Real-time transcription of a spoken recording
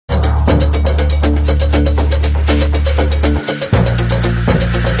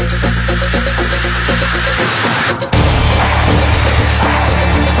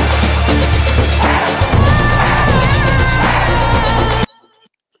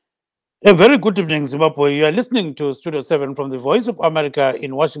A very good evening, Zimbabwe. You are listening to Studio 7 from the Voice of America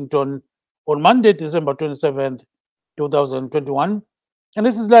in Washington on Monday, December 27th, 2021. And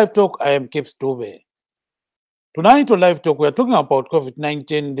this is Live Talk. I am Kip Stube. Tonight on Live Talk, we are talking about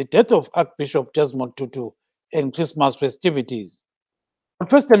COVID-19, the death of Archbishop Desmond Tutu, and Christmas festivities.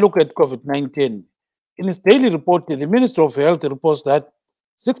 But first, a look at COVID-19. In its daily report, the Ministry of Health reports that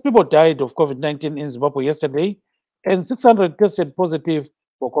 6 people died of COVID-19 in Zimbabwe yesterday, and 600 tested positive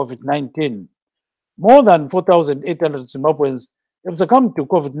for COVID-19. More than 4,800 Zimbabweans have succumbed to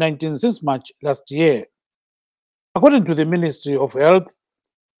COVID-19 since March last year. According to the Ministry of Health,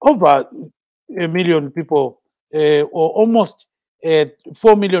 over 1 million people, or almost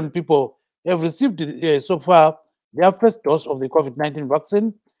 4 million people, have received so far their first dose of the COVID-19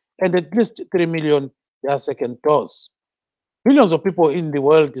 vaccine, and at least 3 million their second dose. Millions of people in the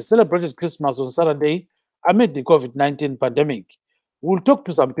world celebrated Christmas on Saturday amid the COVID-19 pandemic. We'll talk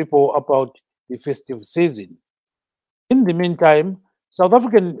to some people about the festive season. In the meantime, South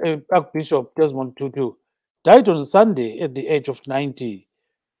African Archbishop Desmond Tutu died on Sunday at the age of 90.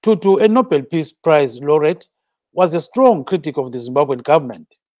 Tutu, a Nobel Peace Prize laureate, was a strong critic of the Zimbabwean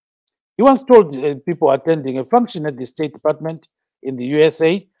government. He once told people attending a function at the State Department in the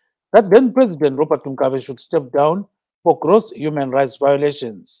USA that then President Robert Mugabe should step down for gross human rights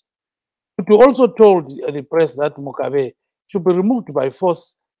violations. Tutu also told the press that Mugabe should be removed by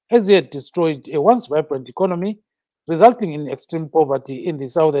force as he had destroyed a once vibrant economy, resulting in extreme poverty in the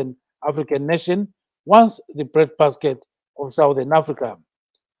Southern African nation, once the breadbasket of Southern Africa.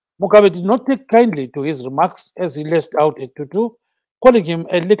 Mugabe did not take kindly to his remarks as he lashed out at Tutu, calling him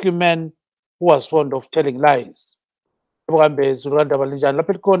a little man who was fond of telling lies. Endaweni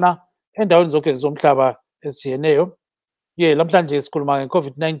zonke zomhlaba ezitshiyeneyo. Lamhlanje sikhuluma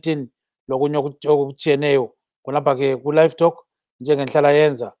nge-COVID-19 lokunye okutshiyeneyo khonapha ke ku-Live Talk njengenhlala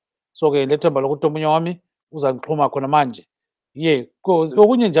yenza. So-ke lethemba lokuthi omunye wami uzangixhuma khona manje.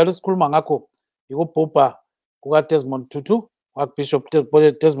 Okunye njalo sikhuluma ngakho yikubhubha kuka-Desmond Tutu, Archbishop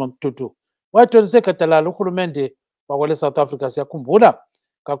Desmond Tutu. Wayethoniswe gadalala uhulumende wakwele South Africa. Siyakhumbula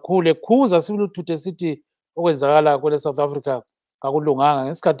kakhulu ekhuza siluthuthe sithi okwenzakala kwele South Africa kakulunganga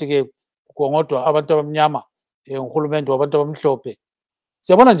ngesikhathi-ke kugongodwa abantu abamnyama uhulumende wabantu abamhlophe.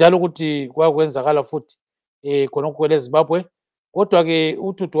 Siyabona njalo ukuthi kwakwenzakala futhi khonokho kwele Zimbabwe, kodwa-ke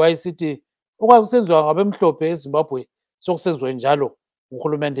uTutu wayesithi okwakusenziwa ngabemhlophe eZimbabwe sokusenziwe njalo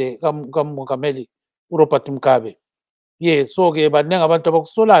uhulumende kamongameli uRobert Mugabe. So-ke baningi abantu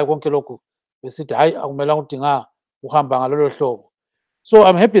abakusolayo konke lokhu besithi hayi akumelanga ukuthi uhamba ngalolo hlobo. So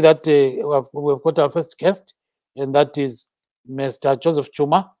I'm happy that we've got our first guest, and that is Mr. Joseph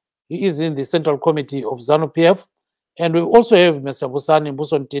Tshuma. He is in the Central Committee of Zanu PF. And we also have Mr. Busani,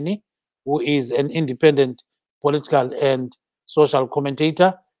 Mbuso Ntini, who is an independent political and social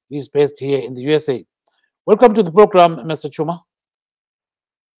commentator. He's based here in the USA. Welcome to the program, Mr. Tshuma.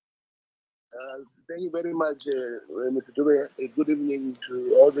 Thank you very much, Mr. Dube. Good evening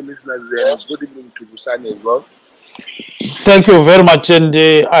to all the listeners there. Good evening to Busani as well. Thank you very much, and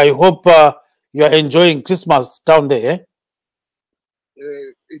I hope you are enjoying Christmas down there.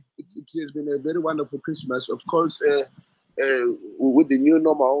 It has been a very wonderful Christmas. Of course, with the new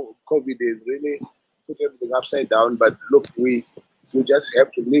normal, COVID has really put everything upside down. But look, we just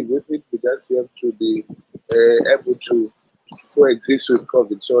have to live with it. We just have to be able to coexist with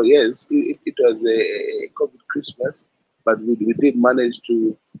COVID. So yes, it was a COVID Christmas, but we did manage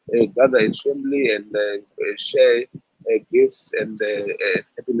to gather as family and share gifts and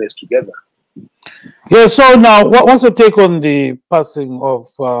happiness together. So now, what's your take on the passing of,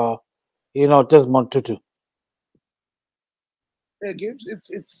 Desmond Tutu?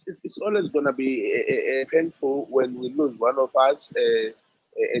 It's always going to be painful when we lose one of us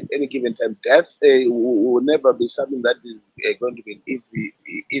at any given time. Death will never be something that is going to be an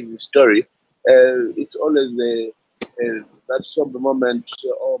easy story. It's always that somber moment.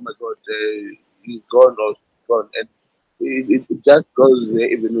 Oh my God, he's gone or gone, and it just goes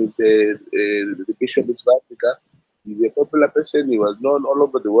even with the Bishop of South Africa. He's a popular person. He was known all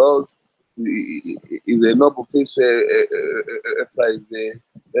over the world. He's a Nobel Peace Prize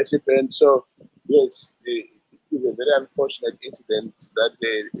recipient. So yes, it is a very unfortunate incident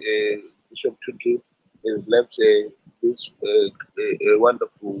that Bishop Tutu has left this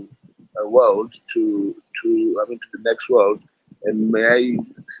wonderful world to the next world. And may I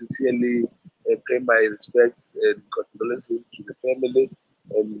sincerely pay my respects and condolences to the family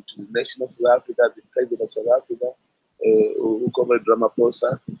and to the nation of South Africa, the President of South Africa, who covered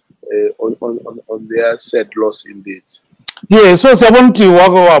Ramaphosa, on their sad loss indeed. So siyabona ukuthi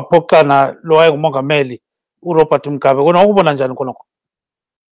wake waphokana lo wayengumongameli uRobert Mugabe. Kona ukubona njani khonokho?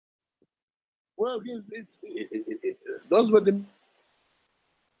 Well, those were the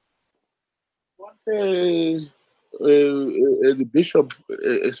what the bishop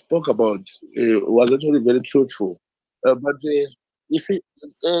spoke about was actually very truthful. But if it,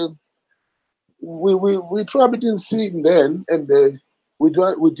 we probably didn't see him then, and we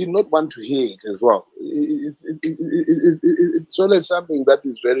did not want to hear it as well. It's always something that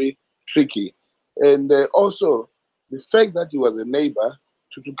is very tricky, and also the fact that he was a neighbor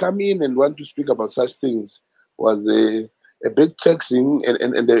to come in and want to speak about such things was a bit taxing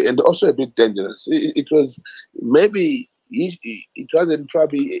and also a bit dangerous. It was maybe it wasn't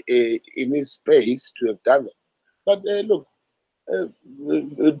probably in his space to have done it, but look.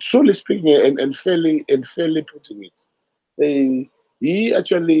 Truly speaking and fairly putting it, he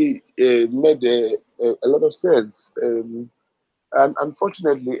actually made a lot of sense. And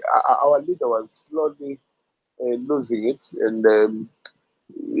unfortunately, our leader was slowly losing it, and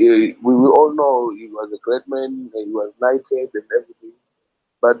we all know he was a great man. He was knighted and everything,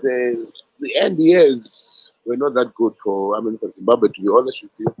 but the end years were not that good for Zimbabwe, to be honest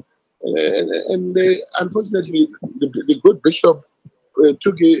with you. And unfortunately, the good bishop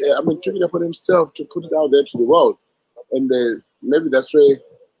took it upon himself to put it out there to the world, and maybe that's where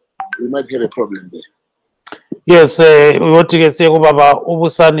we might have a problem there. Yes, what you say about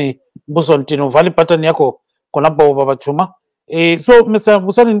Busani, Mbuso Ntini, uvali pattern yako konapa baba Tshuma. So, Mr.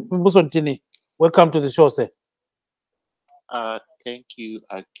 Busani, Mbuso Ntini, welcome to the show, sir. Thank you,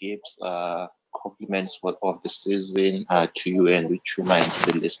 Gibbs. Compliments of the season to you and Tshuma and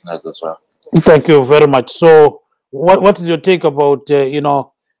to the listeners as well. Thank you very much. So, what is your take about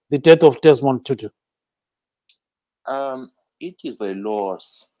the death of Desmond Tutu? It is a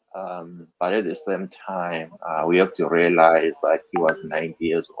loss, but at the same time, we have to realize that he was 90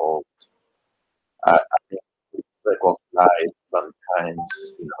 years old. I think for the sake of life,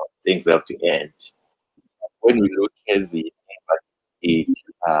 sometimes things have to end. When we look at the things that he did,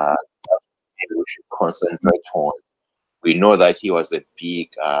 we should concentrate on. We know that he was a big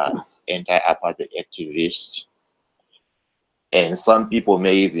anti-apartheid activist, and some people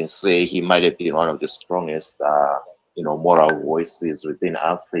may even say he might have been one of the strongest, moral voices within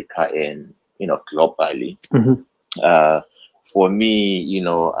Africa and globally. Mm-hmm. For me,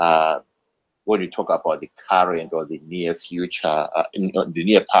 when you talk about the current or the near future, the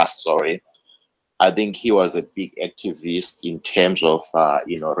near past, sorry, I think he was a big activist in terms of,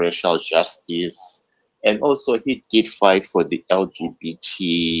 racial justice. And also he did fight for the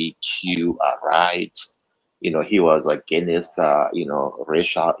LGBTQ rights. He was against,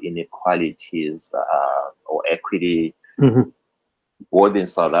 racial inequalities or equity, mm-hmm. both in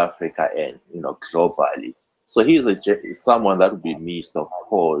South Africa and, globally. So he's someone that would be missed, of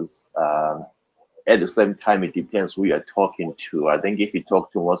course. At the same time, it depends who you're talking to. I think if you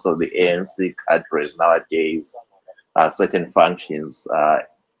talk to most of the ANC cadres nowadays, certain functions,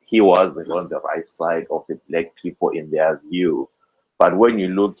 he wasn't on the right side of the black people in their view. But when you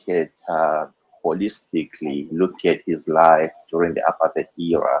look at holistically, look at his life during the apartheid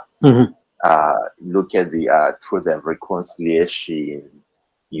era, mm-hmm. Look at the Truth and Reconciliation,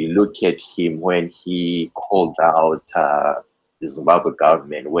 you look at him when he called out the Zimbabwe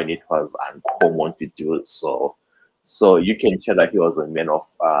government when it was uncommon to do so. So you can tell that he was a man of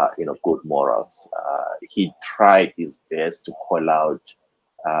good morals. He tried his best to call out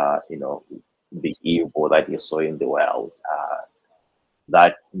the evil that he saw in the world.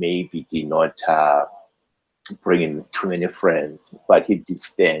 That maybe did not bring in too many friends, but he did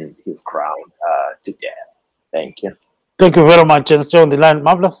stand his ground to death. Thank you. Thank you very much. And stay on the line,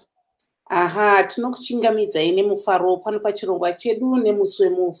 Marvelous. Aha, tinokuchingamidzai nemufaro pano pachirongwa chedu nemusi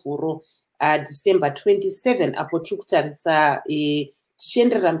wemuvhuro December 27 apo tiri kutarisa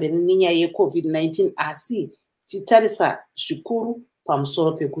tichienderera mberi nenyaya yeCovid-19 asi tichitarisa zvikuru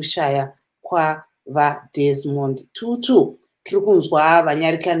pamusoro pekushaya kwavaDesmond Tutu. Tiri kunzwa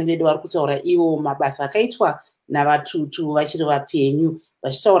vanyarikani vedu vari kutaura ivo mabasa akaitwa navaTutu vachiri vapenyu,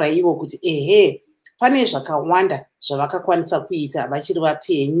 vachitaura ivo kuti ehe, pane zvakawanda zvavakakwanisa kuita vachiri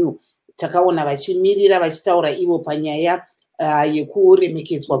vapenyu. Takaona vachimirira vachitaura ivo panyaya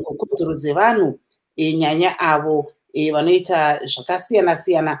yekuremekedzwa kwekodzero dzevanhu, nyanya avo vanoita zvakasiyana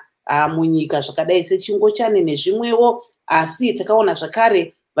siyana munyika zvakadai sechingochane nezvimwewo. Asi takaona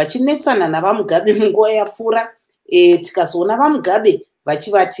zvakare vachinetsana navaMugabe munguva yapfuura. Tikazoona vaMugabe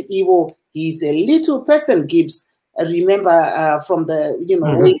vachivati ivo he is a little person. Gibbs, remember from the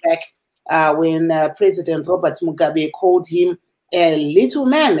way back when President Robert Mugabe called him a little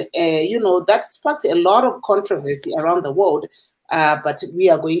man, that sparked a lot of controversy around the world. But we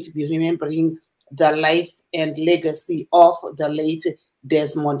are going to be remembering the life and legacy of the late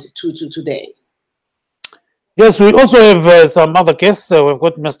Desmond Tutu today. Yes, we also have some other guests. We've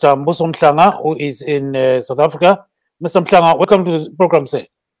got Mr. Mbuso Mhlanga, who is in South Africa. Mr. Mhlanga, welcome to the program, sir.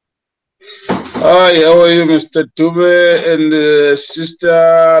 Hi, how are you, Mr. Tube and Sister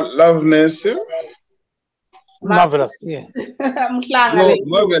Loveness? Marvelous, yeah. No,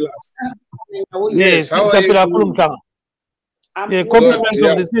 marvelous. Yes, how are you? Yeah, compliments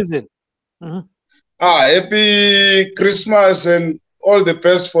of the season. Happy Christmas and all the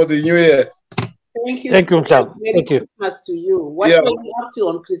best for the new year. Thank you. Thank you, Mhlanga. Merry Thank you. Christmas to you. What were you up to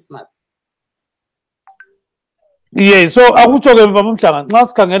on Christmas? Yeah, so I will talk about Mhlanga.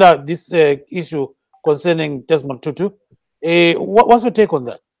 Let's get this issue concerning Desmond Tutu. What's your take on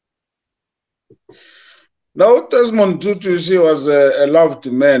that? Now, Desmond Tutu, she was a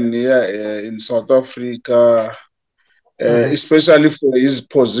loved man here in South Africa, especially for his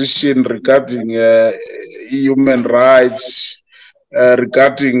position regarding human rights,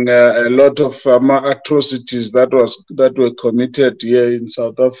 regarding a lot of atrocities that were committed here in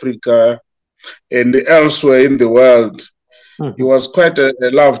South Africa and elsewhere in the world. He was quite a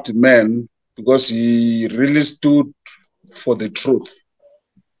loved man because he really stood for the truth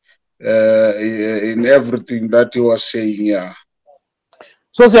in everything that he was saying here.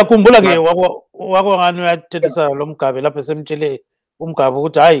 So siyakhumbula ke wakwangani uyathethisa lo Mgabe lapha esemtshele uMgabe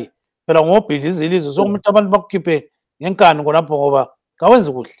ukuthi hayi phela ngobhidla izilizwe sokumuntu abantu bakukhiphe ngenkani khonapho ngoba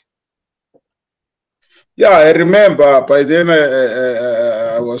kawenzi kuhle. Yeah, I remember by then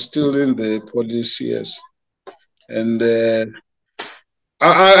I was still in the police, yes. And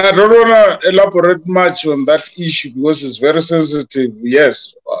I don't want to elaborate much on that issue because it's very sensitive.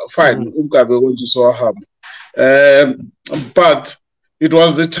 Yes, fine. But it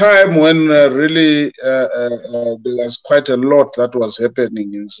was the time when really there was quite a lot that was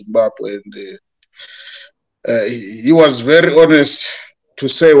happening in Zimbabwe. And he was very honest to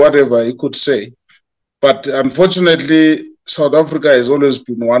say whatever he could say. But unfortunately, South Africa has always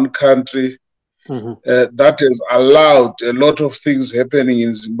been one country that has allowed a lot of things happening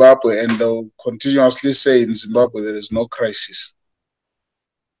in Zimbabwe, and they'll continuously say in Zimbabwe there is no crisis.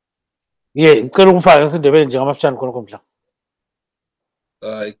 Yeah,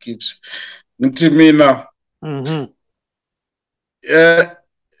 It keeps Ntini.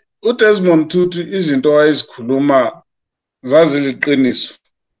 Desmond Tutu izinto ayizikhuluma zaziliqiniso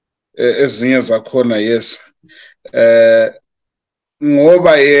ezinye zakhona, yes.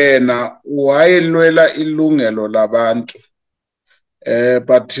 Ngoba yena wayelwela ilungelo labantu,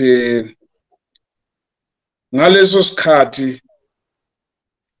 but ngaleso sikhathi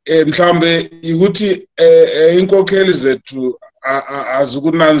mhlambe ukuthi inkokheli zethu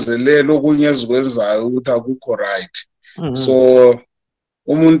azikunanzelela okunye ezikwenzayo ukuthi akukho right. So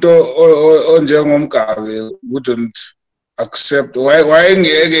umuntu onjengomgabe wouldn't accept,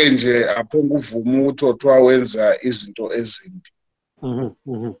 wayengeke nje aphonga uvuma ukuthi othiwa wenza izinto ezimbi.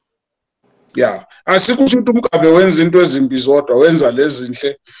 Yeah, asikusho ukuthi uMgabe wenza into ezimbi zodwa, wenza lezi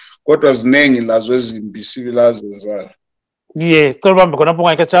zinhle kodwa zinengi lazo ezimbi sibila zenzayo. Yes, cela ubambe khonapho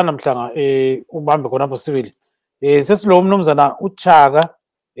ungayikhatshana Mhlanga, ubambe khonapho sibili. Sesilo umnumzana uChaka,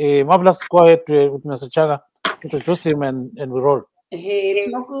 marvelous, go ahead with Mr. Chaka, introduce him and we roll.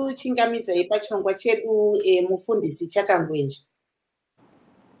 Tinokuchingamidza pachirongwa chedu mufundisi Chaka Ngwenya.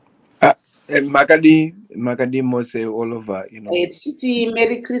 Makadi Mose all over, you know. City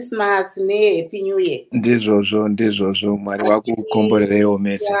Merry Christmas ne Happy New Year. Ndizvozvo Mwari wakukomborerewo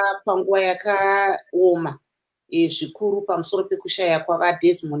mese. Panguva yakaoma zvikuru pamusoro pekushaya kwava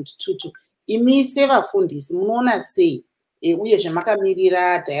Desmond Tutu. Imi sevafundisi munoona sei uye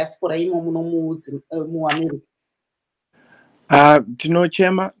zvamakamirira diaspora imo muno muAmerica?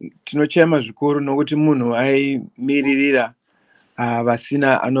 Tinochema zvikuru nokuti munhu aimiririra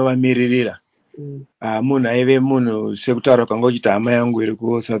vasina anovamiririra. Munhu aive munhu sekutaura kwanga uchiti hama yangu iri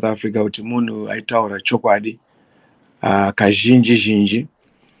ku South Africa kuti munhu aitaura chokwadi kazhinji.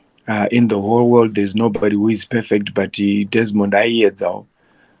 In the whole world there's nobody who is perfect, but Desmond aiedzawo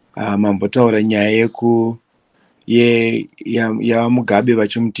mambotaura nyaya yaMugabe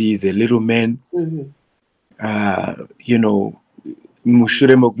vachimuti is a little man. You know,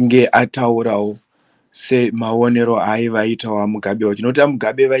 mushure mekunge ataurawo se maonero aivaitawo Mugabe vachinoti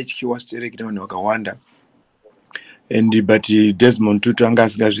Mugabe vaityiwa serekita vanhu vakawanda, and but Desmond Tutu anga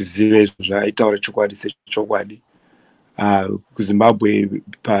asingazvizive izvo zvaaitaura chokwadi sechokwadi. kuZimbabwe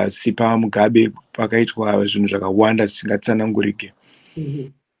pasi paMugabe pakaitwa zvinhu zvakawanda zvisingatsanangurike,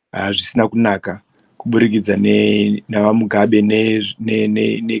 zvisina kunaka kuburikidza navaMugabe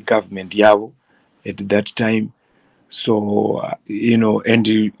negovernment yavo at that time. So you know,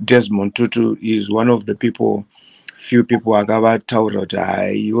 and Desmond Tutu is one of the few people akavataura kuti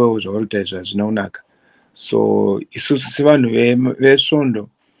iwewe zvauri kutaita zvazvina kunaka, So isusu sevanhu vesvondo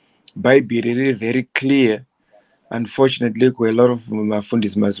Bible riri very clear. Unfortunately, a lot of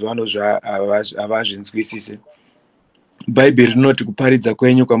mafundisi mazuvano havazvinzwisisi. Bible rinoti kuparidza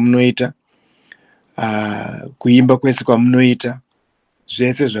kwenyu kwamunoita, kuimba kwese kwamunoita,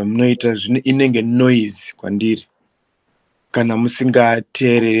 zvese zvamunoita inenge noise kwandiri. Kana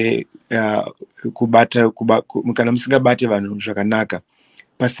musingateerere kana musingabate vanhu zvakanaka,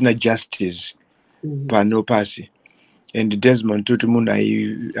 pasina justice pano pasi. And Desmond Tutu munhu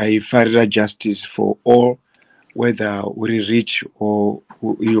aifarira justice for all, whether uri rich or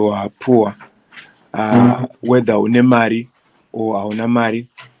you are poor, whether une mari or hauna mari,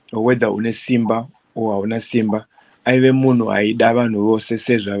 or whether une simba or hauna simba. Aive munhu aida vanhu vose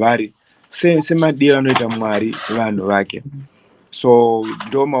sezvavari, semadiro anoita Mwari vanhu vake. So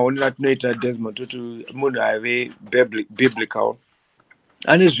ndo maonero atinoita Desmond Tutu munhu aive biblical.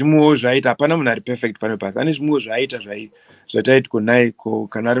 Ane zvimwewo zvaita, hapana munhu ari perfect pano pasi. Ane zvimwewo zvaita zvataitiko naye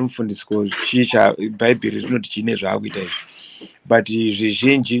kana ari mufundisi chicha Bhaibheri rinoti chine zvaakuita izvi. But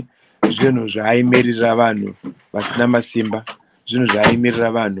zvizhinji zvinhu zvaaimirira vanhu vasina masimba, zvinhu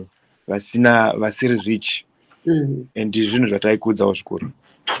zvaaimirira vanhu vasiri rich, and zvinhu zvataikudzawo zvikuru.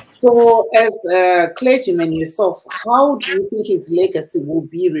 So, as a clergyman yourself, how do you think his legacy will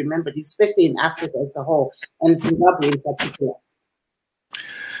be remembered, especially in Africa as a whole and Zimbabwe in particular?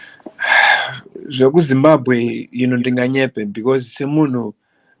 ZvekuZimbabwe ndinganyepe, because semunhu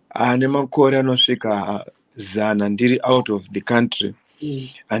ane makore anosvika 100 ndiri out of the country,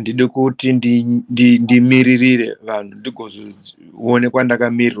 handidi kuti ndimiririre vanhu ndigozoone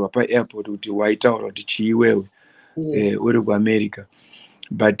kwandakamirirwa paairport kuti waitaura kuti chiiwewe uri kuAmerica.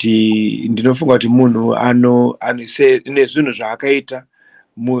 But ndinofunga kuti munhu ine zvinhu zvaakaita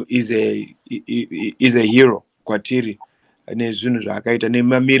is a hero kwatiri. Nezvinhu zvaakaita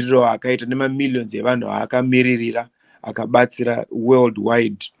nemamiriro akaita nemamillions evanhu aakamiririra akabatsira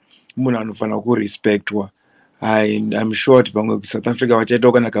worldwide, munhu anofanira kurespectwa. I'm sure kuti pamwe kuSouth Africa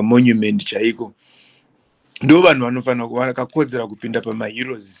vachaitawo kana kamonument chaiko. Ndo vanhu vanofanira vakakodzera kupinda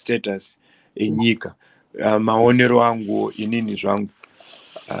pamaheroes status enyika. Maonero angu inini zvangu.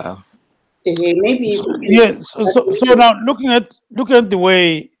 Maybe. Yes. So now looking at the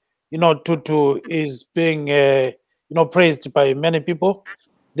way Tutu is being praised by many people.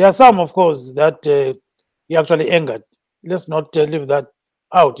 There are some, of course, that he actually angered. Let's not leave that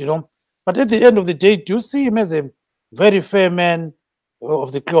out, But at the end of the day, do you see him as a very fair man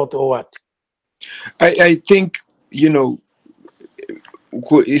of the cloth or what? I think,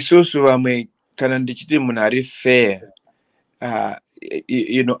 isusu kana ndichiti munhu ari fair.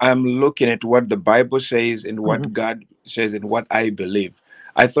 I'm looking at what the Bible says and what God says and what I believe.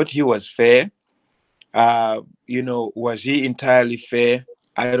 I thought he was fair. Was he entirely fair?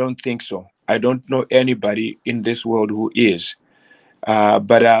 I don't think so. I don't know anybody in this world who is.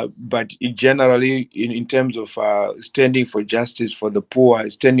 But generally, in terms of standing for justice for the poor,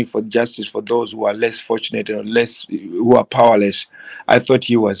 standing for justice for those who are less fortunate or who are powerless, I thought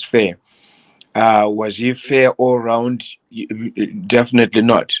he was fair. Was he fair all around? Definitely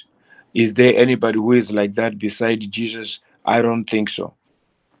not. Is there anybody who is like that beside Jesus? I don't think so.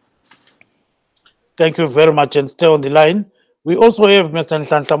 Thank you very much, and stay on the line. We also have Mr.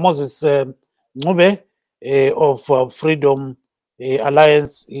 Nhlanhla Moses Ncube of Freedom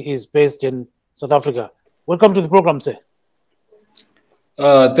Alliance. He is based in South Africa. Welcome to the program, sir.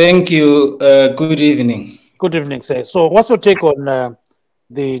 Thank you. Good evening. Good evening, sir. So what's your take on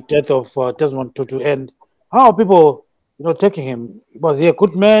the death of Desmond Tutu, and how are people taking him? Was he a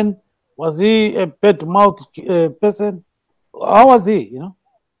good man? Was he a bad-mouthed person? How was he,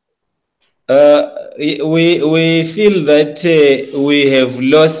 We feel that we have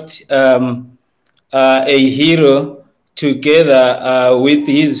lost a hero. Together with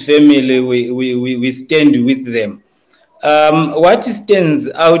his family, we stand with them. What stands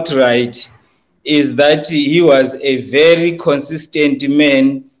outright is that he was a very consistent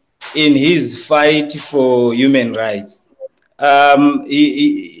man in his fight for human rights.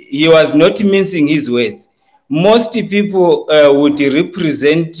 He was not mincing his words. Most people would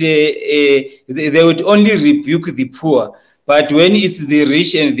represent, they would only rebuke the poor, but when it's the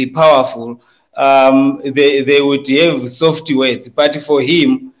rich and the powerful, they would have soft words. But for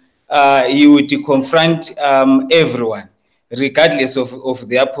him, he would confront everyone, regardless of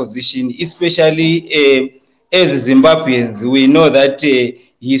their position, especially as Zimbabweans. We know that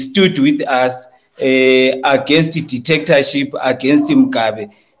he stood with us against dictatorship, against Mugabe.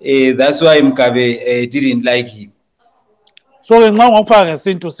 That's why Mugabe didn't like him. So ngangofaka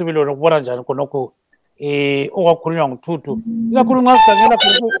ngesintu sibilo nokubona njani khonokho okwakhulunywa nguTutu ikakhulu ngasangena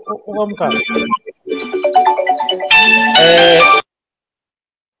okwamkhaya.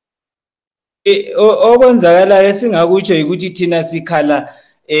 okwenzakalayo esingakutsho ukuthi thina sikhala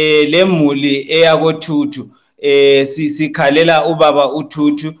lemuli eyakoTutu sikhalela ubaba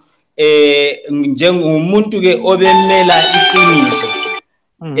uTutu njengomuntu ke obemela iqiniso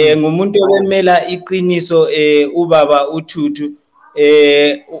ngumuntu obemela iqiniso ubaba uTutu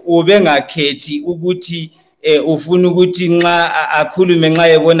ubengakhethi ukuthi ufuna ukuthi nxa akhulume nxa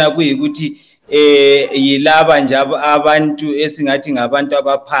ebona kuyikuthi yilaba nje abantu esingathi ngabantu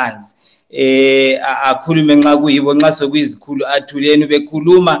abaphansi akhulume nxa kuyibo nxa sokuyizikhulu athuleni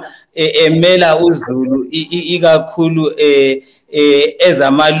bekhuluma emela uzulu ikakhulu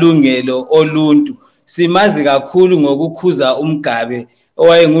ezamalungelo oluntu. Simazi kakhulu ngokukhuza umgabe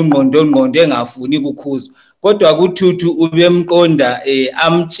owayengungqondongqondo engafuni kukhuzwa, kodwa kuTutu ubemqonda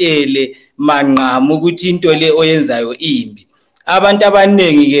amtshele manqamu ukuthi into le oyenzayo imbi. Abantu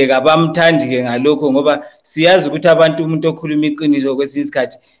abanengi ke kabamthandi ke ngalokho ngoba siyazi ukuthi abantu umuntu okhuluma iqiniso kwesinye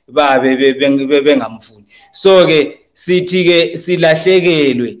isikhathi babe bengamfuni. So ke sithi ke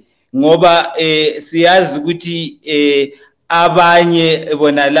silahlekelwe ngoba siyazi ukuthi abanye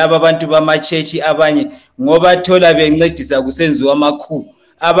bona laba abantu bamachechi abanye ngoba thola bencedisa kusenziwa amakhulu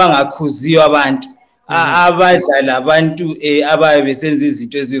abangakhuziyo abantu abadlala abantu ababe besenza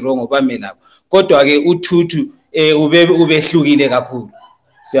izinto ezirongo bamelabo, kodwa ke uTutu ubehlukile kakhulu.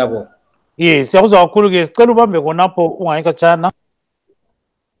 Siyabonga. Yes, siyakuzwa kakhulu ke, sicela ubambe khonapho ungayikhatshana.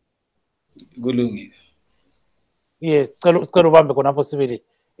 Kulungile. Yes, sicela ubambe khonapho sibili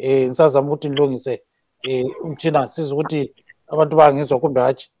ngisazama ukuthi nilungise umtshina siza ukuthi abantu bangizwa kumbe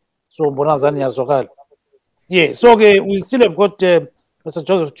hatshi, so mbona zani yazwakala. Yeah, so okay, we still have got Mr.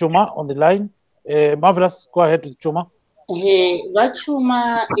 Joseph Tshuma on the line. Marvelous, go ahead with Tshuma.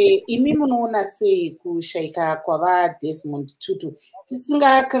 Vachuma imi munoona sei kushaika kwava Desmond Tutu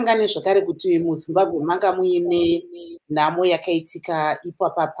tisingakanganwi zvakare kuti muZimbabwe manga muine nhamo yakaitika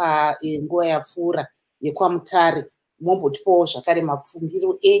ipapa nguva yapfuura yekwaMutare. Mombotipawo zvakare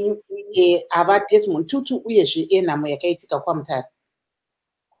mapfungiro enyu ava Desmond Tutu uyezve enhamo yakaitika kwaMutare.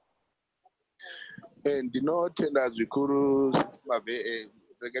 Ndinotenda zvikuru Mave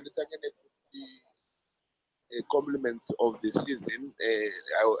rega nditange nekuti compliments of the season.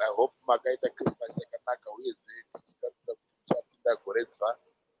 I hope makaita Christmas yakanaka uyezve tichitarisira kuti tichapinda goredzva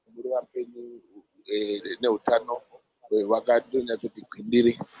muri vapenyu neutano hwakanyatsoti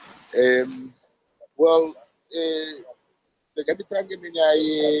gwindiri. Well, rega nditange nenyaya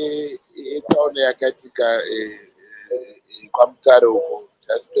yetauni yakaitika kwaMutare uko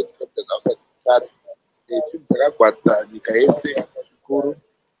Mutare. Chinhu chakagwadza nyika yese zvikuru.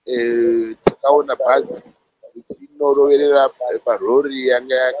 Takaona bhazi richinoroverera parori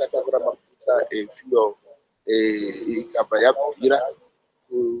yanga yakatakura mafuta efuel ikabva yabvira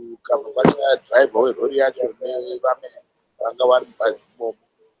ukabva pasina driver werori yacho nevamwe vanga vari mubhazi imomo.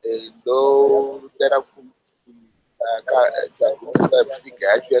 Ndodara kuti tagumisira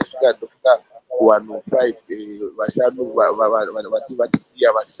yacho yasvika ndosvika 105 vashanu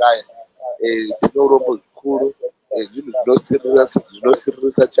vatisiya vashaya. Tino urombo zvikuru, zvinhu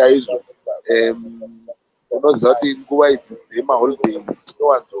zvinosiririsa chaizvo. Unoziva kuti nguva idzi dzemaholideyi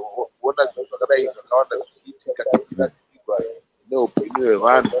tinowanzoona zvinhu zvakadai zvakawanda zvichiitika tichirasikirwa neupenyu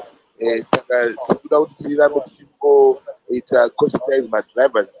hwevanhu. Saka tirikuda kuti tirambe tichimboita conscientize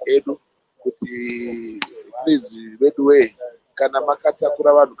madrivers edu kuti please vedu way kana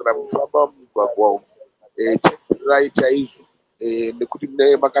makatakura vanhu kana muchifamba mumugwagwa umu chirirai chaizvo nekuti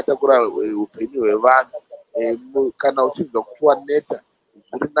munee makatakura upenyu hwevanhu. Kana uchinzwa kuti waneta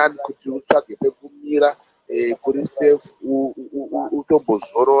zviri nani kuti utsvage pekumira kuri safe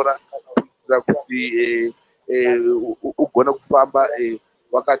utombozorora kuitira kuti ugone kufamba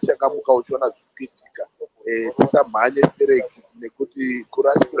wakachangamuka uchiona zvikuitika. Tisamhanye stereki nekuti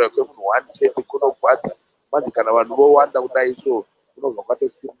kurasikirwa kwemunhu one chete kunogwadza. Manje kana vanhu vowanda kudai so kunobva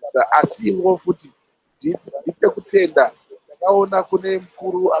kwatosiririsa. Asi ivo futi ndite kutenda takaona kune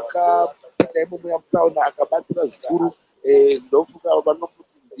mukuru akapinda imomo yamutsaona akabatsira zvikuru. Ndofunga vanokuti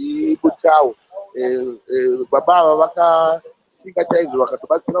ndibutawo baba ava vakashinga chaizvo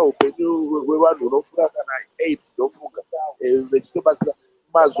vakatobatsira upenyu hwevanhu hunofura kana 8 ndofunga vechitobatsira.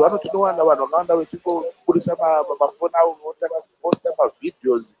 Mazuva ano tinowana vanhu vakawanda vechingobudisa mafoni avo votanga kuposta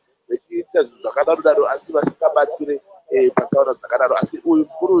mavhidhios vechiita zvinhu zvakadaro daro asi vasingabatsire pakaona dzakadaro. Asi uyu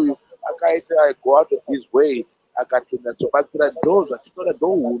mukuru uyu akaita go out of his way akatonyatsobatsira. Ndo zvatinoda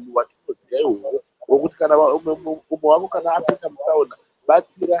ndounhu hwatinoziva ihwohwo hwokuti kana umwe wavo kana apinda mutsaona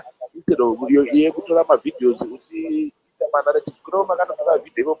batsira instead iye kutora mavhidhios uchiita manarrative. Kuno makanotora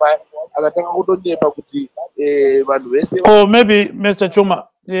vhidhio imo maya akatanga kutonyepa kuti vanhu vese. Oh, maybe Mr. Tshuma,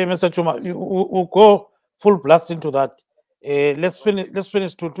 Mr. Tshuma, you go full blast into that. Let's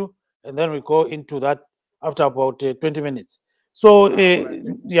finish Tutu, and then we go into that after about 20 minutes. So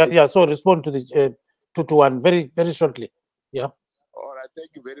yeah. So respond to the Tutu one very shortly. Yeah. All right,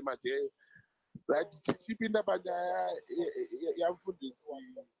 thank you very much. Right, tichipinda panyaya yamufundisi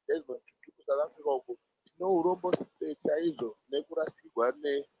Desmond Tutu South Africa uko tino urombo chaizvo nekurasirwa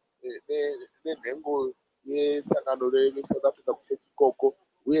nenhengo yesangano reSouth Africa kuseti ikoko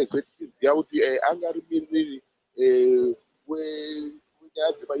uyezve tichiziva kuti angari miririri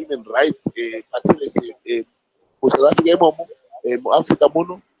wenyaya dzema-human rights pachirese muSouth Africa imomo muAfrica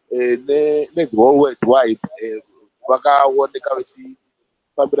muno nedzwo worldwide vakaoneka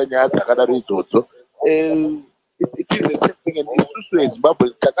vachifambira nyaya dzakadaro idzodzo. It is the same thing, and isusu eZimbabwe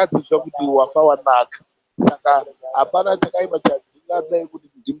takadzidziswa kuti wafa wanaka, saka hapana chakaipa chadzingadai kuti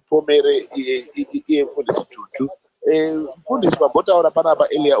ndimupomere iye mufundisi Tutu. Mufundisi vambotaura panapa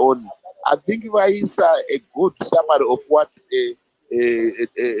earlier on, I think vaisa a good summary of what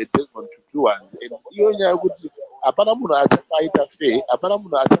Desmond Tutu was. Iyo nyaya yekuti hapana munhu achafaita fe, hapana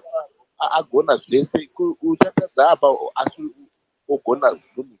munhu achafa agona zvese, uchatadza apa asi ogona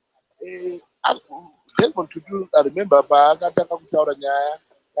zvunhu. Desmond Tutu, I remember paakatanga kutaura nyaya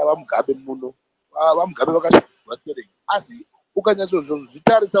yavamugabe muno, vamugabe vakashaiwa sere, asi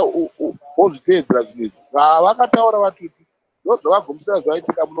ukanyatsozvitarisa wozviteedzera zvinhu izvi zvavakataura vaTutu ndozvavagomisira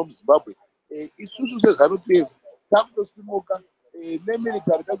zvaitika muno muZimbabwe. Isusu seZanu PF takutosimuka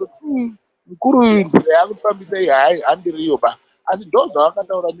nemilitary takutoti mukuru uyu nzira yakufambisa iyi hai handiriyo ba, asi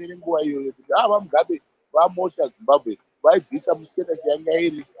ndozvavakataura miri nguva iyoyo kuti vamugabe vamosha Zimbabwe, vaibvisa mustatus yanga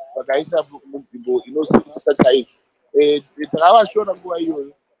iri vakaisa munzvimbo inosimbisa chaizvo. Takavashora nguva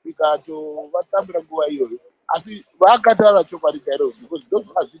iyoyo, tikatovatambira nguva iyoyo, asi vakataura chokwadi chairo because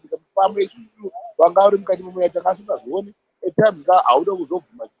ndozvakazviitika pamwe isusu vanga uri mukati memoya takasingazvioni etimes ka hauda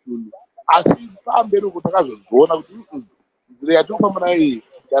kuzobvuma chitunhu, asi pamberi uko takazozviona kuti nzira yatinofamba nayo iyi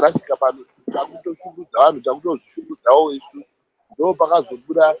yarasika pano, takutoshungudza vanhu, takutozvishungudzawo isusu. Ndo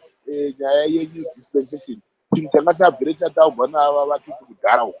pakazobuda nyaya yenew dispensation, chinhu changa chabvire chataurwa nava vaTutu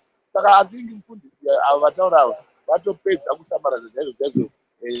kudhara uko. Saka atingi mufundisi ava vataura ava vatopedza kusamaraza chaizvo chaizvo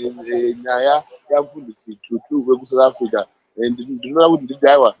nyaya yamufundisi Tutu wekuSouth Africa. Ndinoda kuti nditi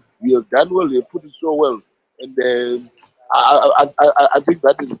aiwa, you have done well, you have put it so well, and I think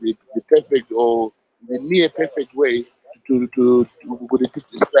that is the perfect or the near perfect way to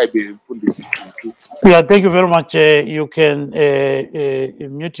describe mufundisi Tutu. Yeah, thank you very much. You can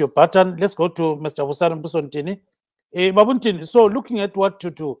mute your button. Let's go to Mr. Busani Mbuso Ntini. Babu Ntini, so looking at what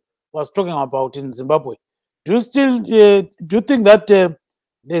Tutu was talking about in Zimbabwe, do you still do you think that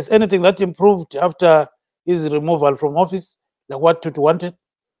there's anything that improved after his removal from office, like what Tutu wanted?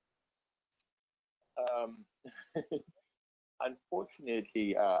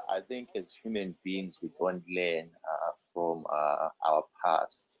 Unfortunately, I think as human beings, we don't learn from our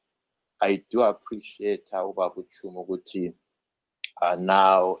past. I do appreciate how Babu Tshuma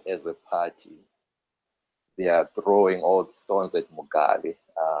now as a party, they are throwing all the stones at Mugabe.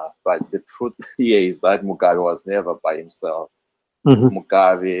 But the truth here is that Mugabe was never by himself.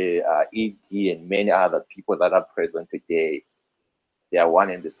 Mugabe, ED, and many other people that are present today, they are one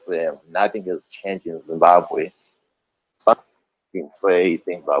and the same. Nothing has changed in Zimbabwe. Some can say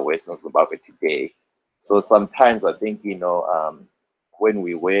things are worse in Zimbabwe today. So sometimes I think, when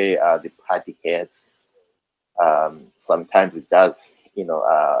we wear the party hats, sometimes it does,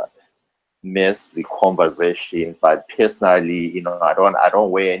 mess the conversation. But personally, I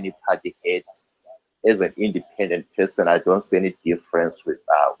don't wear any party hat. As an independent person, I don't see any difference with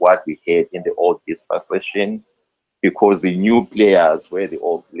what we had in the old dispensation, because the new players were the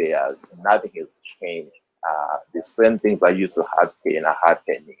old players. Nothing has changed. The same things that used to happen are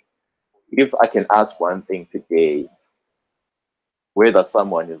happening. If I can ask one thing today, whether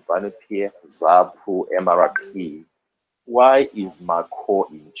someone is Zanu PF, ZAPU, MRP, why is Marco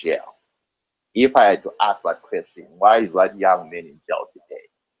in jail? If I had to ask that question, why is that young man in jail today?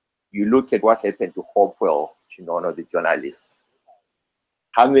 You look at what happened to Hopewell Chinono, the journalist.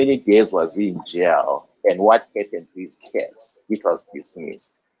 How many days was he in jail, and what happened to his case? It was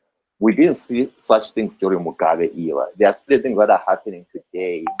dismissed. We didn't see such things during Mugabe era. There are still things that are happening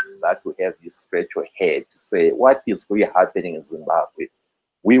today that will have you scratch your head to say, what is really happening in Zimbabwe?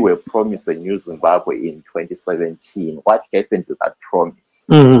 We were promised a new Zimbabwe in 2017. What happened to that promise?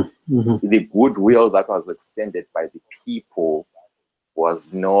 The goodwill that was extended by the people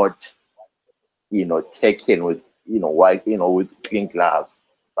was not, taken with, with clean gloves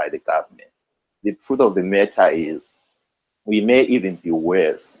by the government. The truth of the matter is, we may even be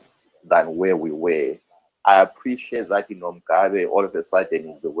worse than where we were I appreciate that, Mugabe all of a sudden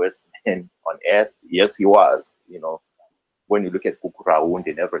is the worst man on earth. Yes, he was, when you look at Kukuraund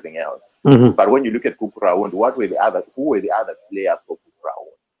and everything else. But when you look at Kukuraund, who were the other players for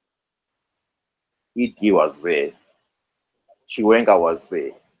Kukuraund? E.D. was there. Chiwenga was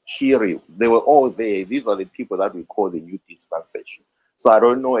there. Chiri, they were all there. These are the people that we call the new dispensation. So I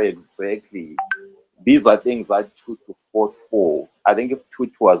don't know exactly. These are things that Tutu fought for. I think if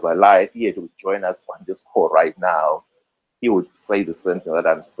Tutu was alive, he had to join us on this call right now. He would say the same thing that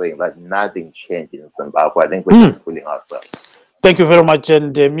I'm saying, that nothing changed in Zimbabwe. I think we're just fooling ourselves. Thank you very much.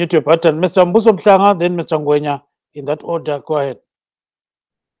 And mute your button. Mr. Mbuso Mhlanga, then Mr. Ngwenya. In that order, go ahead.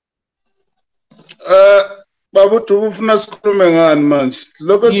 Babu, ufuna sikhulume ngani manje?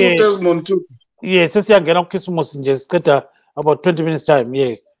 Lokho Desmond Tutu. Yes, sesiyangena kuKhisimusi nje siqeda about 20 minutes time.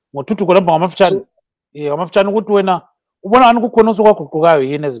 Yeah. Ngotutu kolapha ngamafutshane. Yeah, ngamafutshane ukuthi wena ubona ngani kukhona osukwaguqukayo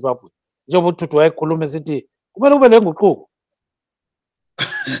yini eZimbabwe. Njengoba uTutu wayekhuluma esithi kumele kube le nguquko.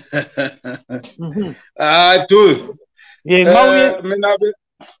 Dude. Yeah,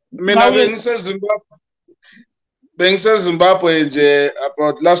 mina bengiseZimbabwe nje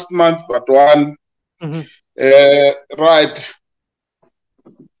about last month but one. Right.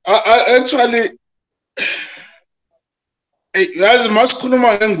 Actually, yazi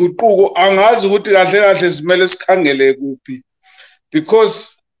masikhuluma ngenguquko angazi ukuthi kahle simele sikhangele kuphi,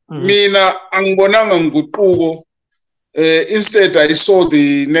 because mina angibonanga nguquko. Instead I saw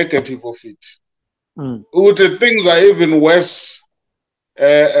the negative of it. Ukuthi things are even worse.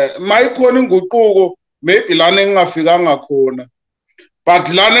 Mayikhona inguquko maybe lana engingafikanga khona, but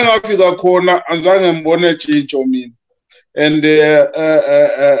lana engafika khona azange ngibone tshintsho mina. And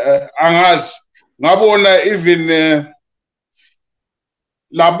angazi ngabona even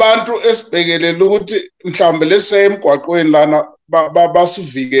labantu esibhekelela ukuthi mhlambe lese emgwaqweni lana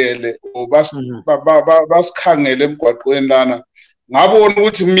basivikele o basikhangele emgwaqweni lana, ngabona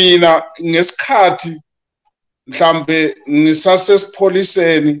ukuthi mina ngesikhathi mhlambe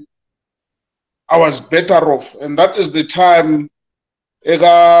ngisasesipholiseni I was better off, and that is the time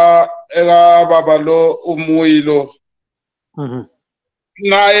eka baba lo umuyilo.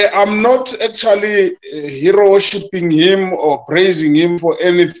 I'm not actually hero worshipping him or praising him for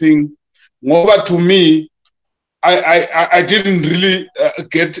anything. Ngoba to me, I didn't really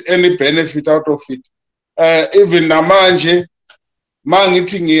get any benefit out of it. Even namanje,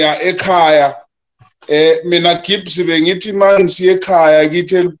 mangithi ngiya ekhaya, mina Gibbs bengithi mangisiya ekhaya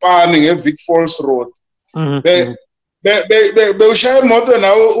kithi elipani ngeVic Falls Road. Bewushaya imoto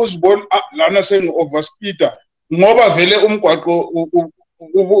nawe uzibona lana sengi-overspeeder ngoba vele umgwaqo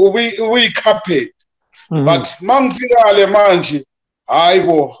uyi-carpet. But mangifika le manje,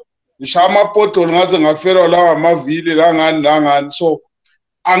 hayibo ngishaya amapotolo ngaze ngafelwa lawa amavili langani. So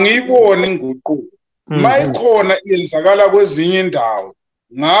angiyiboni inguquko. Mayikhona iyenzakala kwezinye indawo,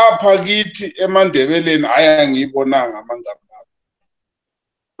 ngapha kithi eMandebeleni ayangiyibonanga amangamba.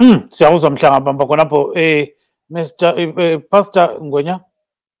 Siyawuzwa Mhlanga bamba khonapho. Mr. Pastor Ngwenya,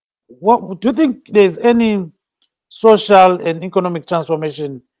 what do you think there's any social and economic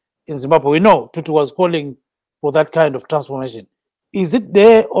transformation in Zimbabwe? We know Tutu was calling for that kind of transformation. Is it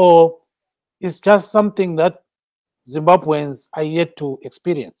there, or is just something that Zimbabweans are yet to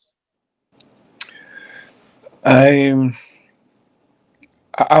experience? I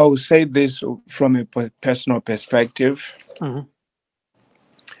will say this from a personal perspective.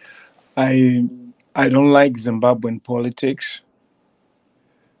 I don't like Zimbabwean politics.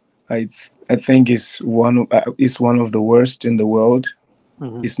 I think it's one of the worst in the world.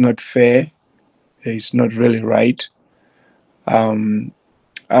 It's not fair. It's not really right.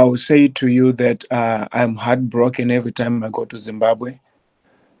 I will say to you that I'm heartbroken every time I go to Zimbabwe.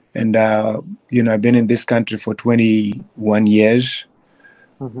 And I've been in this country for 21 years.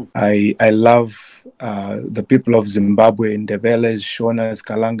 I love the people of Zimbabwe, Ndebeles, Shonas,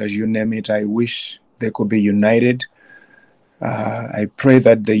 Kalangas, you name it. I wish they could be united. I pray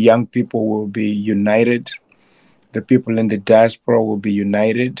that the young people will be united. The people in the diaspora will be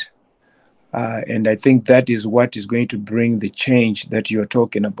united. And I think that is what is going to bring the change that you're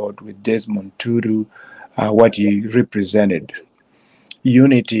talking about with Desmond Tutu, what he represented.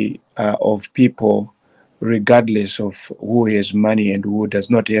 Unity of people, regardless of who has money and who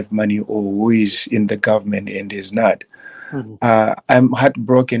does not have money, or who is in the government and is not. I'm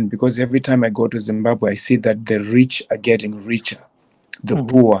heartbroken because every time I go to Zimbabwe, I see that the rich are getting richer. The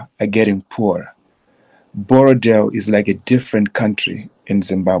poor are getting poorer. Borodale is like a different country in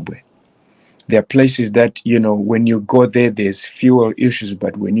Zimbabwe. There are places that, when you go there, there's fewer issues,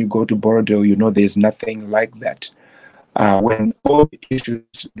 but when you go to Borodale, there's nothing like that. when all the issues,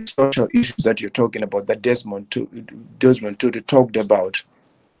 the social issues that you're talking about, that Desmond Tutu talked about,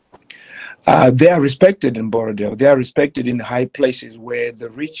 they are respected in Borodale. They are respected in high places where the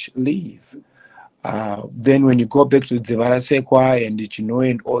rich live. Then when you go back to Dzivarasekwa and Chinoe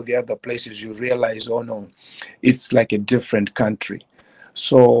and all the other places, you realize, oh no, it's like a different country.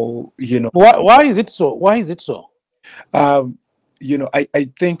 So, you know. Why is it so? Why is it so? You know, I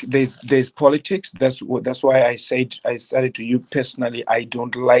think there's politics. That's why I said to you personally, I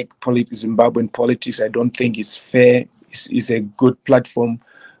don't like Zimbabwean politics. I don't think it's fair. It's a good platform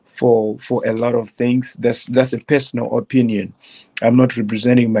for a lot of things. That's a personal opinion. I'm not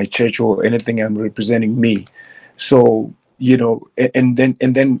representing my church or anything. I'm representing me. So, you know, and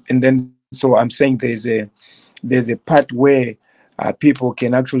then so I'm saying there's a part where people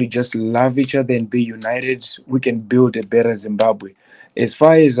can actually just love each other and be united. We can build a better Zimbabwe. As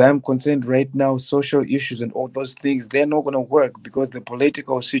far as I'm concerned right now, social issues and all those things, they're not going to work because the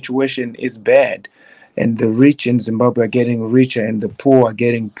political situation is bad. And the rich in Zimbabwe are getting richer and the poor are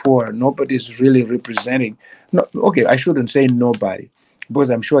getting poorer. Nobody's really representing. No, okay, I shouldn't say nobody, because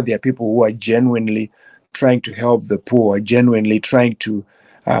I'm sure there are people who are genuinely trying to help the poor, genuinely trying to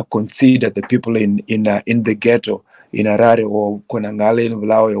consider the people in the ghetto, in Harare or Konangale, in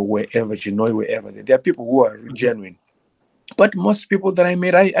Bulawayo, or wherever, Chinoe, wherever. There are people who are genuine. But most people that I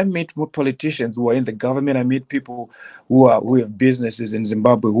met, I met more politicians who are in the government. I met people who have businesses in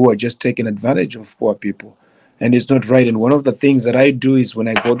Zimbabwe who are just taking advantage of poor people. And it's not right. And one of the things that I do is when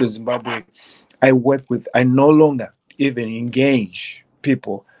I go to Zimbabwe, I no longer even engage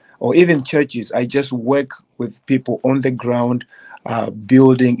people or even churches. I just work with people on the ground,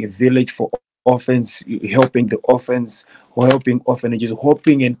 building a village for orphans, helping the orphans or helping orphanages,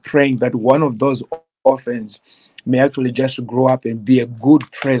 hoping and praying that one of those orphans may actually just grow up and be a good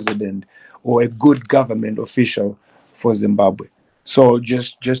president or a good government official for Zimbabwe. So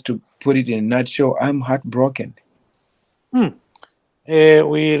just to put it in a nutshell, I'm heartbroken. We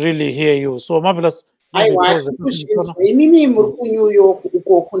really hear you. So marvelous. Mimi muri kuNew York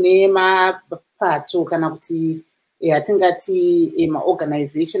uko kune mapato kana kuti atingati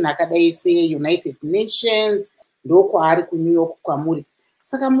maorganization akadai seUnited Nations ndokwaari kuNew York kwamuri.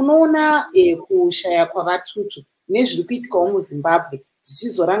 Saka munoona kushaya kwavatutu nezviri kuitikawo muZimbabwe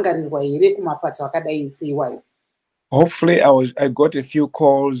zvichizorangarirwa here kumapato akadai seiwayo? Hopefully, I got a few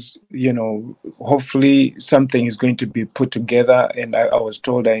calls, you know, hopefully something is going to be put together. And I was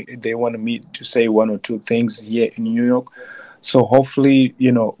told they wanted me to say one or two things here in New York. So hopefully,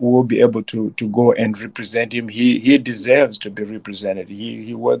 you know, we'll be able to go and represent him. He deserves to be represented.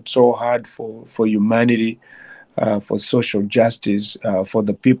 He worked so hard for humanity, for social justice, for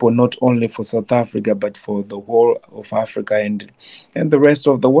the people, not only for South Africa, but for the whole of Africa and the rest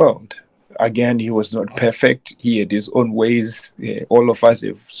of the world. Again, he was not perfect. He had his own ways. All of us,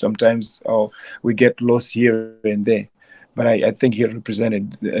 if sometimes we get lost here and there. But I think he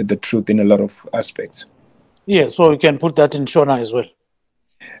represented the truth in a lot of aspects. Yeah, so we can put that in Shona as well.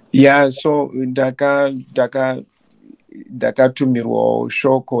 Yeah, so ndakatumirwa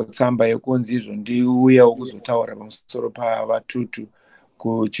shoko tsamba yekunzi izvo ndiuya kuzotaura pamusoro pavatutu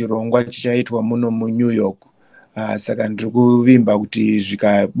kuchirongwa chichaitwa muno muNew York. Saka ndiri kuvimba kuti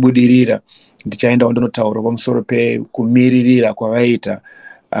zvikabudirira ndichaenda kundotaura pamusoro pekumiririra kwavaita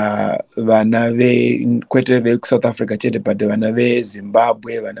vana kwete veSouth Africa chete, but vana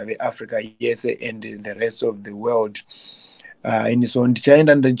veZimbabwe, vana veAfrica yese and the rest of the world. So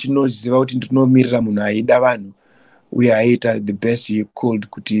ndichaenda ndichinoziva kuti ndinomirira munhu aida vanhu uye aita the best he could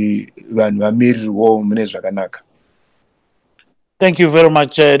kuti vanhu vamirirwewo mune zvakanaka. Thank you very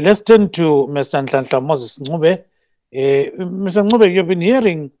much. Let's turn to Mr. Nhlanhla Moses Ncube. Mr. Ncube, you've been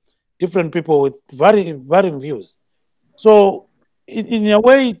hearing different people with varying views. So, in a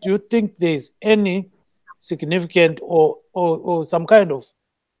way, do you think there's any significant or some kind of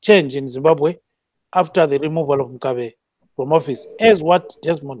change in Zimbabwe after the removal of Mugabe from office, as what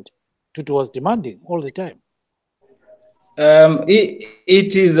Desmond Tutu was demanding all the time?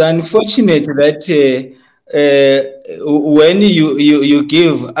 It is unfortunate that when you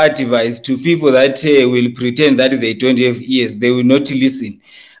give advice to people that will pretend that they don't have ears, they will not listen.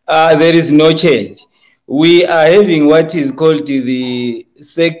 There is no change. We are having what is called the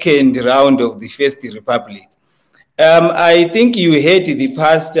second round of the First Republic. I think you heard the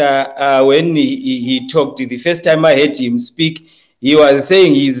pastor when he talked. The first time I heard him speak, he was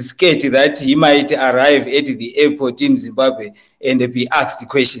saying he's scared that he might arrive at the airport in Zimbabwe and be asked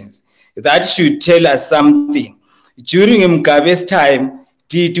questions. That should tell us something. During Mugabe's time,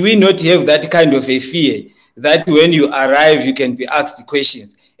 did we not have that kind of a fear that when you arrive, you can be asked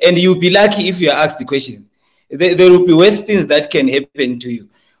questions? And you'll be lucky if you are asked questions. there will be worse things that can happen to you.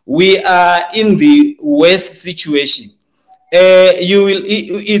 We are in the worst situation.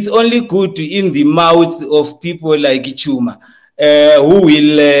 It's only good in the mouths of people like Tshuma, who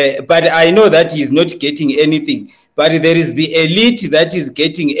will, but I know that he's not getting anything, but there is the elite that is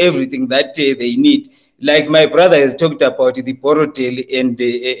getting everything that they need. Like my brother has talked about the Borotel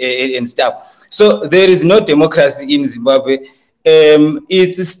and stuff. So there is no democracy in Zimbabwe.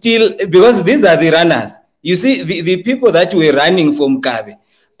 It's still, because these are the runners. You see, the people that were running from Mugabe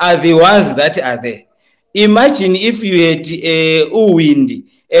are the ones that are there. Imagine if you had Uwindi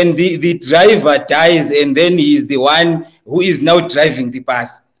and the driver dies and then he is the one who is now driving the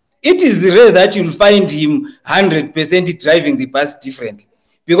bus. It is rare that you'll find him 100% driving the bus differently,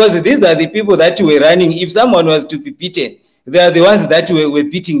 because these are the people that were running. If someone was to be beaten, they are the ones that were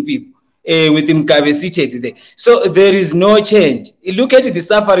beating people with Mugabe seated there. So there is no change. Look at the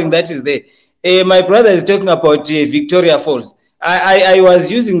suffering that is there. My brother is talking about Victoria Falls. I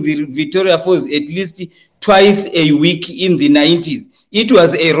was using the Victoria Falls at least twice a week in the 90s. It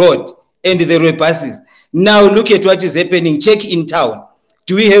was a road and there were buses. Now look at what is happening. Check in town.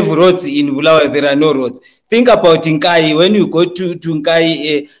 Do we have roads in Bulawayo? There are no roads. Think about Nkai. When you go to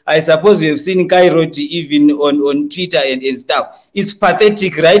Nkai, I suppose you have seen Nkai Road even on Twitter and stuff. It's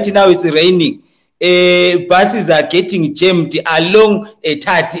pathetic. Right now it's raining. Buses are getting jammed along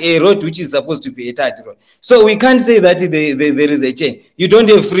a road which is supposed to be a third road. So we can't say that there is a change. You don't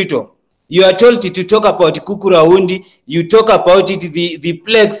have freedom. You are told to talk about Kukuraundi. You talk about it, the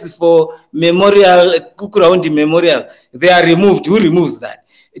plaques for memorial, Kukuraundi Memorial, they are removed. Who removes that?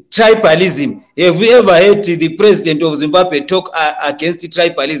 Tribalism. Have you ever heard the president of Zimbabwe talk against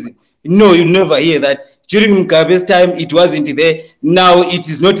tribalism? No, you never hear that. During Mugabe's time, it wasn't there. Now it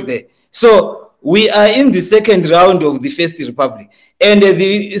is not there. So we are in the second round of the First Republic. And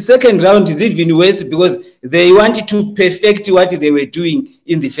the second round is even worse because they wanted to perfect what they were doing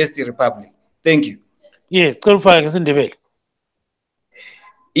in the First Republic. Thank you. Yes, clarifying is in debate.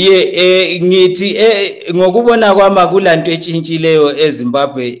 Ngithi ngokubona kwami kulanto etshintshileyo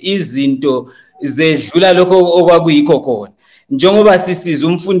eZimbabwe, izinto zedlula lokho okwakuyikho khona. Njengoba sisiza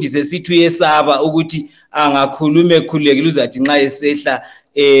umfundisi esithi uyesaba ukuthi angakhuluma ekhululekile uzathi nxa esehla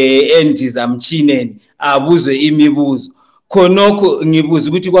endizamtshineni abuzwe imibuzo. Khonokho ngibuza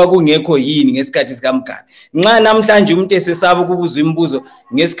ukuthi kwakungekho yini ngesikhathi sikaMugabe. Nxa namhlanje umuntu esesaba ukubuza imibuzo,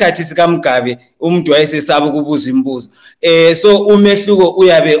 ngesikhathi sikaMugabe umuntu wayesesaba ukubuza imibuzo. So umehluko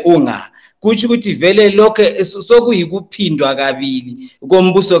uyabe unga. Kuthi ukuthi vele lokho sokuyikuphindwa kabili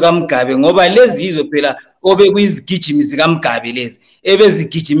kombuso kaMugabe, ngoba lezi yizo phela obekuyizigijimi zikaMugabe lezi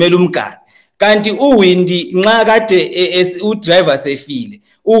ebezigijimela uMugabe. Kanti uWindi nxa kade udriver sefile,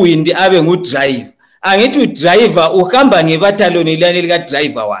 uWindi abe ngudriver. Angithi udriver uhamba ngebathaloni lani lika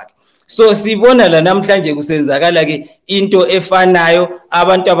driver wakhe. So sibona la namhlanje kusenzakala ke into efanayo,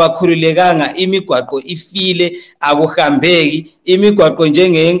 abantu abakhululekanga, imigwaqo ifile, akuhambeki, imigwaqo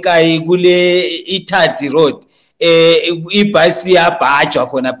njengeNkayi kule i-third road, ibhasi yabhajwa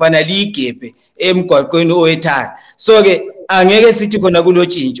khona phana ligebhe emgwaqweni owethara. So ke angeke sithi khona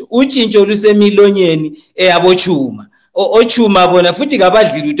kulotshintsho. Utshintsho lusemilonyeni eyabotshuma. Otshuma bona futhi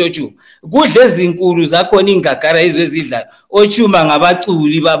kabadlili utotshuma. Kudle ezinkulu zakhona ingagara ezidlayo. Otshuma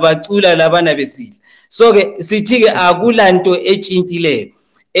ngabaculi babacula labana besidla. So ke sithi ke akulanto etshintshileyo.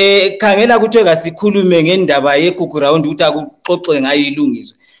 Khangela ukuthi kasikhulume ngendaba yeGugurawundi ukuthi akuxoxe ngayo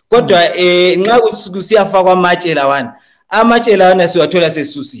ilungiswe. Kodwa nxa kusiyafakwa amatshe lawana, amatshe lawana siwathola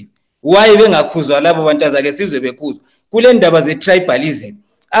sesusiwe. Why bengakhuzwa labo bantazake sizwe bekhuzwa? Kule ndaba ze tribalism.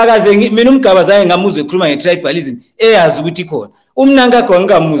 Akaze mina uMgaba zange ngamuzwe ekhuluma ngetribalism eyazi ukuthi khona. Umnanga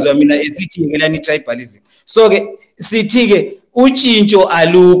ngamuzwa mina esithi ngelani tribalism. So ke sithi ke utshintsho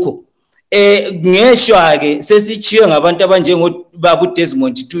alukho. Ngeshwa ke sesichiwe ngabantu abanjengo babu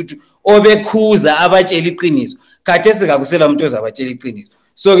Desmond Tutu obekhuza abatshela iqiniso. Kade sikakusela umuntu ozabatshela iqiniso.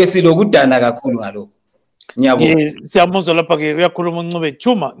 So ke silokudana kakhulu ngalokho. Ngiyabonga. Siyamuzwa lapha ke uyakhuluma uNcube.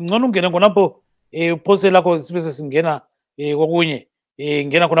 Tshuma, ngcono ungene khonapho uphose lakho sibese singena kokunye.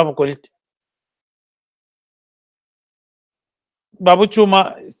 Ngena khonapho golide. Babu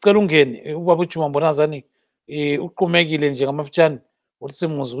Tshuma, sicela ungene. Ubabu Tshuma mbona zani uqhumekile nje ngamafutshane uthi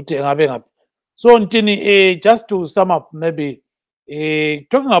simuzwa ukuthi engabe ngaphi. So Ntini, just to sum up, maybe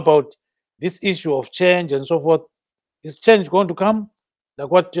talking about this issue of change and so forth, is change going to come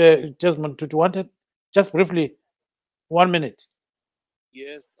like what Desmond Tutu wanted? Just briefly, 1 minute.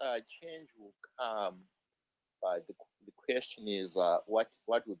 Yes, change will come, but the question is what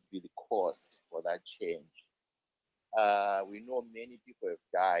would be the cost for that change? We know many people have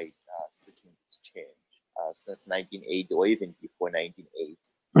died seeking this change since 1980 or even before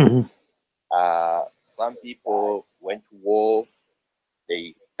 1980. Some people went to war,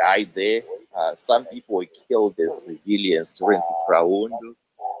 they died there. Some people were killed as civilians during the ground.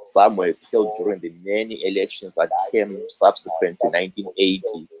 Some were killed during the many elections that came subsequent to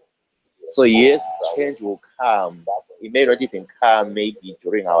 1980. So yes, change will come. It may not even come maybe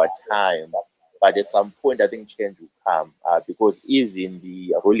during our time, but at some point I think change will come because even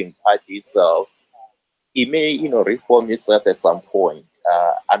the ruling party itself, it may, reform itself at some point.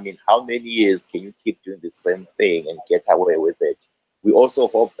 I mean, how many years can you keep doing the same thing and get away with it? We also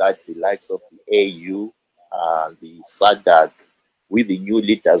hope that the likes of the AU, the SADC, with the new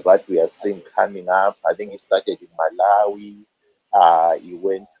leaders that we are seeing coming up, I think it started in Malawi, he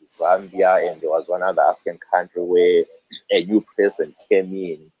went to Zambia, and there was one other African country where a new president came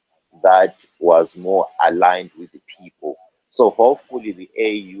in that was more aligned with the people. So hopefully the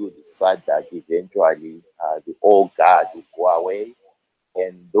AU, the SADC, eventually the old guard will go away,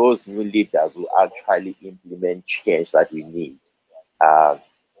 and those new leaders will actually implement change that we need.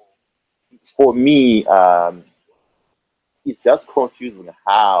 For me, it's just confusing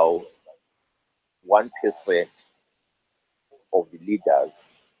how 1% of the leaders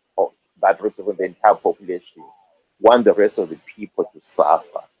that represent the entire population want the rest of the people to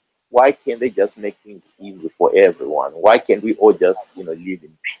suffer. Why can't they just make things easy for everyone? Why can't we all just, live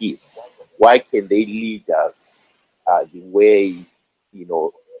in peace? Why can't they lead us the way,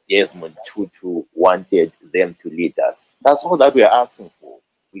 Desmond Tutu wanted them to lead us? That's all that we are asking for.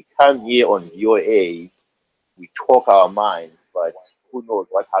 We come here on VOA, we talk our minds, but who knows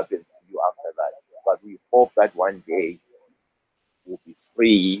what happens to you after that? But we hope that one day we'll be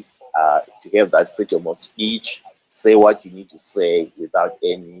free to have that freedom of speech, say what you need to say without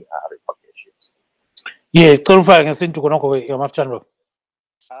any repercussions. Yes, Torufaka ngesintu konoko yamafutshane.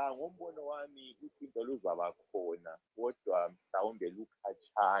 Ngombono wami uthixo luzaba khona kodwa mhlawumbe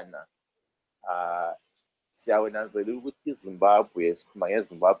lukhatshana. Siyawenanzelela ukuthi iZimbabwe, sikhuluma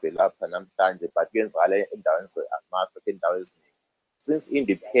ngeZimbabwe lapha namhlanje, but kuyenzakala endaweni zama-Afrika, endaweni eziningi. Since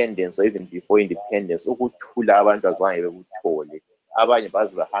independence or even before independence, ukuthula abantu azange bekuthole. Abanye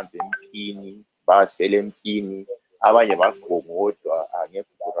baze bahambe empini, bafela empini, abanye bagongodwa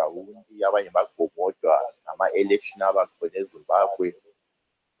ngebhurawundi, abanye bagongodwa ngama-election abakhona eZimbabwe.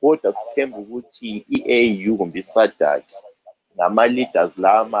 Kodwa sithemba ukuthi i-AU kumbe i-SADC ngama-leaders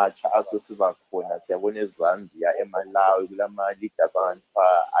la amatsha asesiba khona, siyabona eZambia, eMalawi, kulama-leaders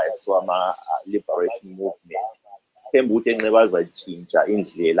angathiwa ayeswama-liberation movement. Sithemba ukuthi enxe bazatshintsha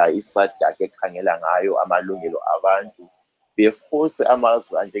indlela i-SADC ekhangela ngayo amalungelo abantu, beforce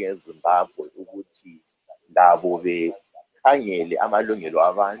amazwe anjengeZimbabwe ukuthi labo bekhangele amalungelo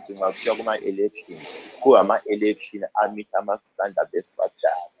abantu nxa kusiya kuma-election, kungama-election amith ama-standard e-SADC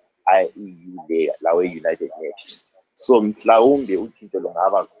ayi-EU lawe-United Nations. So mhlawumbe utshintsho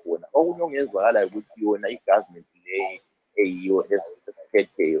lungaba khona. Okunye okungenzakala ukuthi yona i-government le eyiyo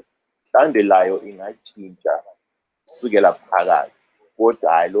esiphetheyo mhlawumbe layo ingatshintsha kusukela phakathi,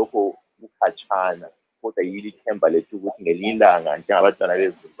 kodwa hayi lokho kukhatshana. Kodwa yilo ithemba lethu ukuthi ngelinye ilanga njengabantwana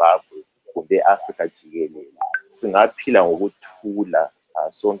beZimbabwe kumbe e-Afrika jikelele singaphila ngokuthula,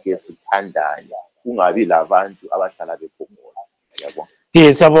 sonke sithandane, kungabi labantu abahlala bekhomona. Siyabonga.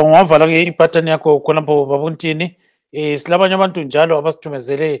 Yes, siyabonga. Wavala ke ipatani yakho khonapho baba Ntini. Silabanye abantu njalo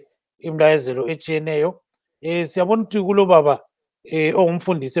abasithumezele imlayezelo etshiyeneyo. Siyabona ukuthi kulo baba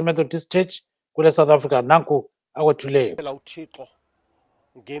ongumfundisi eMethodist Church kule South Africa nanku akwethuleyo. uThixo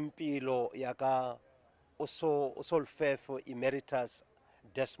ngempilo yaka usolfefo emeritus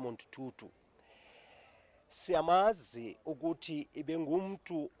Desmond Tutu. Siyamazi ukuthi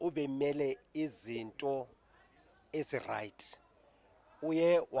ibengumuntu obemele izinto eziright.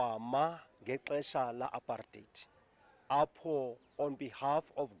 Uye wama ngexesha la apartheid. Apho on behalf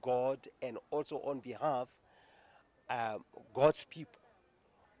of God and also on behalf God's people,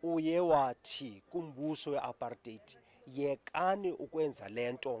 uye wathi kumbuso we-apartheid, yekani ukwenza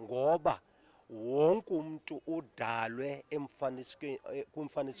lento ngoba wonke umuntu udalwe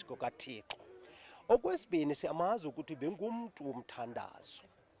kumfanisiko kaThixo. Okwesibini, siyamazi ukuthi bengumuntu womthandazo.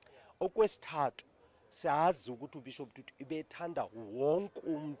 Okwesithathu, siyazi ukuthi uBishop Tutu ibethanda wonke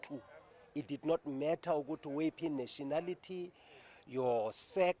umuntu. It did not matter ukuthi wephi nationality, your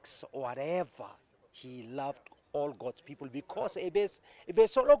sex, whatever. He loved all God's people because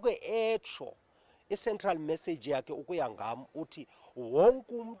ebesoloko etsho i-central message yakhe ukuya ngam uthi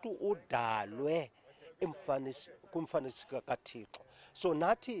wonke umuntu udalwe kumfanisiko kaThixo. So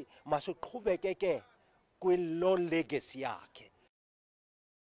nathi masiqhubeke ke kwilo legacy yakhe.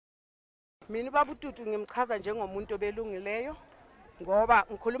 Mina baba uTutu ngimchaza njengomuntu obelungileyo ngoba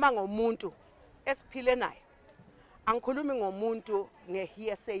ngikhuluma ngomuntu esiphile naye. Angikhulumi ngomuntu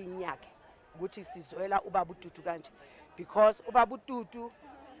ngehearsay yakhe. ukuthi sizwela ubaba uTutu kanje, because ubaba uTutu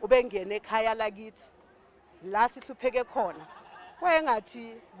ubengene ekhaya lakithi la sihlupheke khona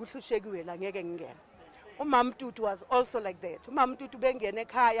wayengathi kuhlushekiwe la ngeke ngingene. Umama Tutu was also like that. Umama Tutu bengene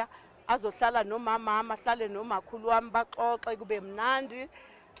ekhaya azohlala nomama, ahlale nomakhulu wami baxoxe kube mnandi.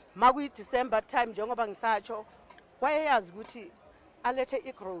 Makuyi December time njengoba ngisatsho wayeyazi ukuthi alethe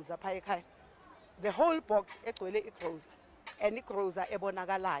igroza pha ekhaya. The whole box egcwele igroza and igroza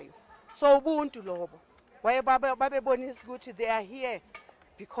ebonakalayo. So ubuntu lobo waye babebonisa ukuthi they are here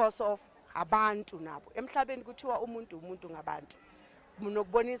because of abantu nabo. Emhlabeni kuthiwa umuntu ngabantu.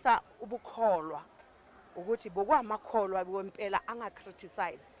 Munokubonisa ubukholwa ukuthi bokwamakholwa kwempela anga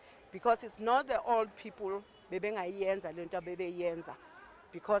criticize, because it's not the old people bebengayenza lento abebeyenza,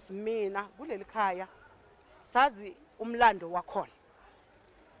 because mina kuleli khaya sazi umlando wakhona.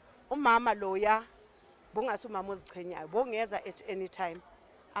 Umama loya bongasi umama ozichenyayo bongeza at any time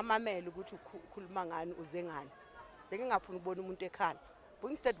amamela ukuthi ukhuluma ngani uze ngani. Bengingafuni ukubona umuntu ekhala.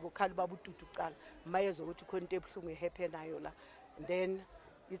 Instead bokhala ubaba uTutu ucala mayezo ukuthi khona into ebhlungu ehephenayo la, then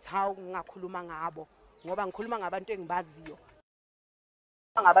it's how ngingakhuluma ngabo ngoba ngikhuluma ngabantu engibaziyo.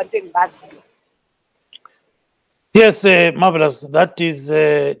 Yes, marvelous. That is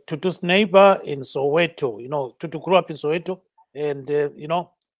Tutu's neighbor in Soweto. You know, Tutu grew up in Soweto, and you know,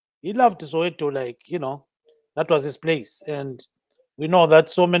 he loved Soweto, like, you know, that was his place. And we know that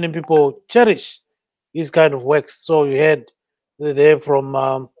so many people cherish his kind of works. So you heard there from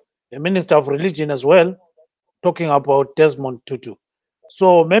a minister of religion as well, talking about Desmond Tutu.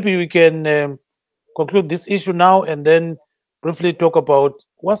 So maybe we can conclude this issue now and then briefly talk about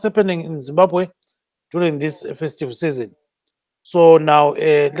what's happening in Zimbabwe during this festive season. So now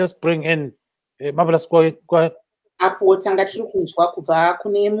let's bring in Marvelous. Go ahead. Apo tanga tiri kunzwa kubva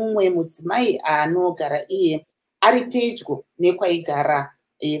kune mumwe mudzimai anogara iye ari pedyo nekwaigara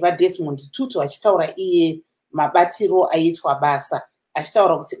vaDesmond Tutu achitaura iye mabatiro aitwa basa,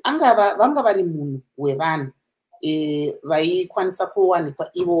 achitaura kuti vanga vari munhu wevanhu vaikwanisa kuwanikwa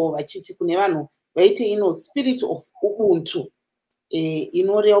ivo vachiti kune vanhu vaite spirit of ubuntu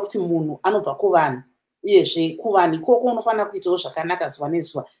inoreva kuti munhu anobva kuvanhu uyezve kuvanhu ikoko unofanira kuitawo zvakanaka zuva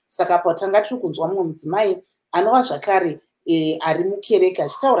nezuva. Saka patanga tiri kunzwa mumwe mudzimai anova zvakare ari mukereke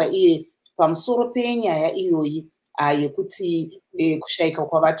achitaura iye pamusoro penyaya iyoyi yekuti kushayika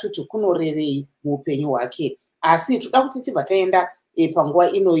kwavatutu kunorevei muupenyu hwake. Asi toda kuti tibva taenda panguva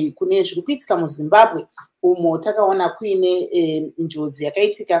inoyi kune zviri kuitika muZimbabwe, umo takaona kuine njodzi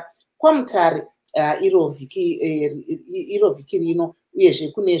yakaitika kwamutare iro vhiki rino, uyezve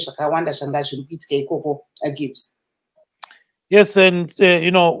kune zvakawanda zvanga zviri kuitika ikoko. Gibbs. Yes, and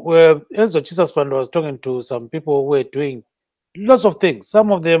you know, as Jesus Pando was talking to some people who were doing lots of things.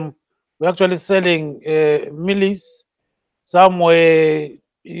 Some of them were actually selling mealies. Some were,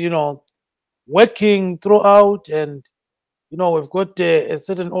 you know, working throughout. And, you know, we've got a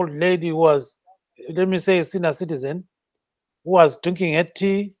certain old lady who was, let me say, a senior citizen, who was drinking her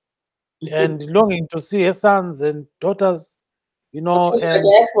tea and longing to see her sons and daughters, you know. And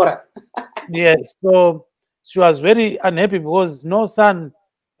yes, so she was very unhappy because no son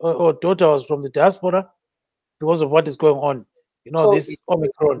or daughter was from the diaspora because of what is going on. You know, COVID. This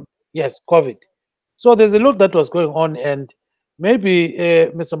Omicron. Yes, COVID. So there's a lot that was going on, and maybe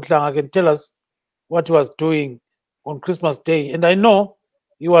Mr. Mhlanga can tell us what he was doing on Christmas Day. And I know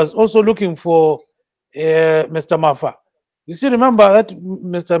he was also looking for Mr. Mafa. You still remember that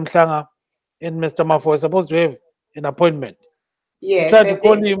Mr. Mhlanga and Mr. Mafa were supposed to have an appointment. Yes. He tried to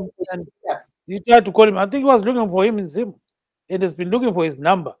call him, and he tried to call him. I think he was looking for him in Zim, and has been looking for his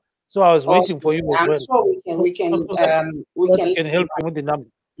number. So I was waiting for you as well. Sure we can help him with the number.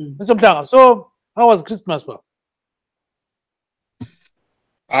 Mr. Mhlanga, so how was Christmas, bro?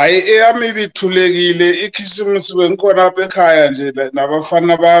 Maybe tulekile ikhisimusi bengikhona apha ekhaya nje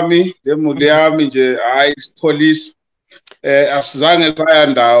nabafana bami nemuli yami nje police asizange saya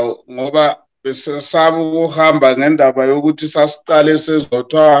ndawo ngoba besesaba ukuhamba ngendaba yokuthi sasiqale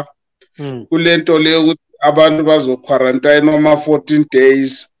sezothwa kulento le ukuthi abantu bazoquarantine noma 14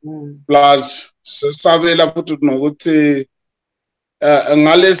 days plus sesabela futhi nokuthi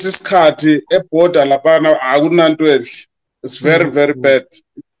ngalesi sikhathi eborder lapana akunanto enhle. It's very, very bad.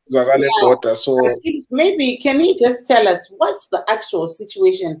 Border, so maybe can you just tell us what's the actual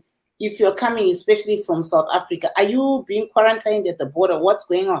situation if you're coming, especially from South Africa? Are you being quarantined at the border? What's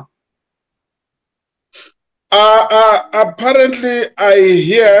going on? Apparently, I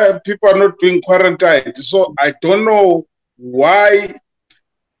hear people are not being quarantined. So I don't know why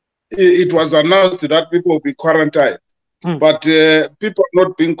it was announced that people will be quarantined, but people are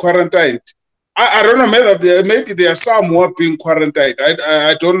not being quarantined. I don't know, maybe there are some who are being quarantined.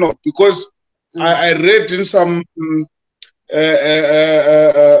 I don't know, because I read in some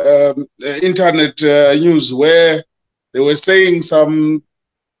internet news where they were saying some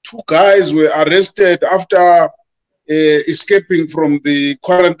 2 guys were arrested after escaping from the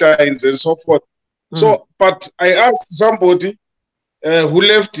quarantines and so forth. So, but I asked somebody who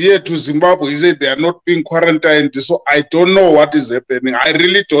left here to Zimbabwe, he said they are not being quarantined. So I don't know what is happening. I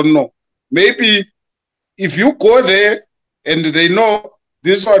really don't know. Maybe if you go there and they know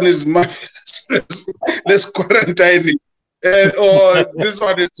this one is marvelous, let's quarantine it. Or this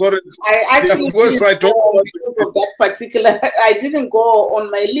one is sorry. I actually because of that particular. I didn't go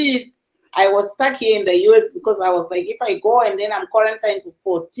on my leave. I was stuck here in the US because I was like, if I go and then I'm quarantined for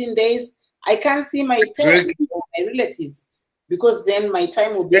 14 days, I can't see my parents or my relatives because then my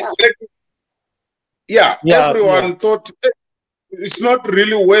time will be up. Yeah, everyone thought it's not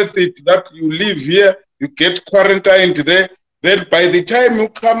really worth it that you live here, you get quarantined there. Then by the time you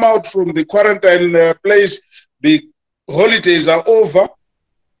come out from the quarantine place, the holidays are over.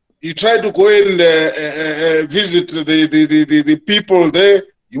 You try to go and visit the people there.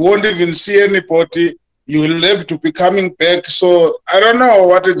 You won't even see anybody. You will have to be coming back. So I don't know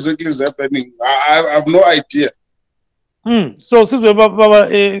what exactly is happening. I have no idea. So since Baba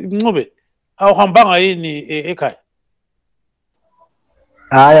Ncube, awuhambanga yini ekhaya?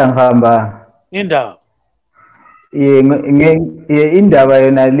 Hayi angihamba. Indaba. Indaba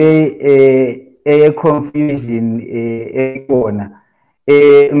yona le confusion ekona.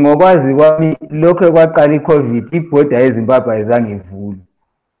 Ngokwazi kwami lokho kwaqala iCovid ibhoda eZimbabwe ayizange ivulwe.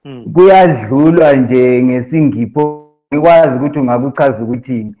 Kuyadlulwa nje ngesingipho ngikwazi ukuthi ungakuchaza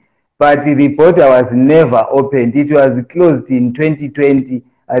ukuthini. But the border was never opened. It was closed in 2020,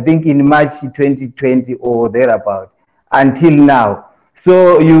 I think in March 2020 or thereabout, until now.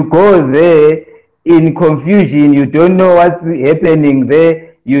 So you go there in confusion, you don't know what's happening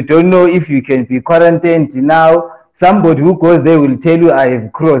there, you don't know if you can be quarantined now. Somebody who goes there will tell you, I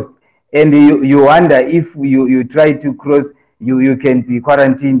have crossed, and you wonder if you try to cross, you can be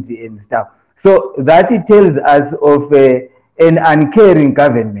quarantined and stuff. So that it tells us of an uncaring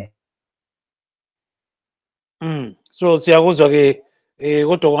government. So siyakuzwa ke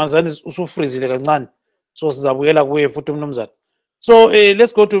kodwa kwanzani usufrizile kancane, so sizabuyela kuye futhi umnumzana. So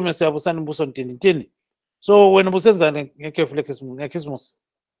let's go to Mr. Busani Mbuso Ntini. So wena busenzani ngekhefu leChristmas?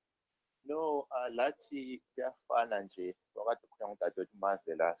 No, lathi kuyafana nje wakade khona ngudadewethu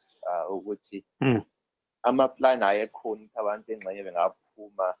Marvelous ukuthi amaplan ayekhona abantu engxenye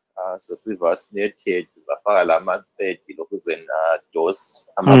bengaphuma sesivaccinated zafaka lama-30 lokuze na-dose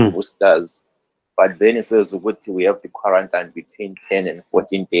ama-boosters. But then it says we have the quarantine between 10 and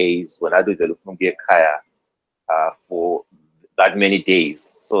 14 days when I do the Kaya for that many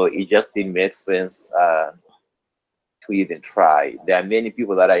days. So it just didn't make sense to even try. There are many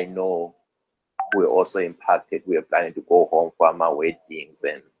people that I know who are also impacted. We are planning to go home for our weddings,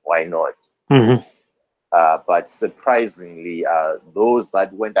 and why not? But surprisingly, those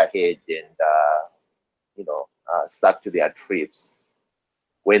that went ahead and stuck to their trips,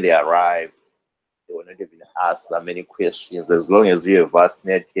 when they arrived, they were not even asked that many questions. As long as you are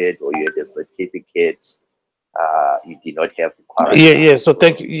vaccinated or you have a certificate, you did not have to quarantine. Yeah. So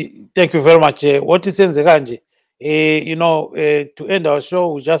thank you very much. What is Kanje? To end our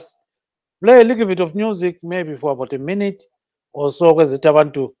show, we just play a little bit of music, maybe for about a minute or so, because the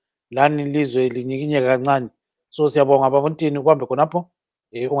abantu lani lizwe linyikinye kancane. So siyabonga baba Ntini kwambe khonapho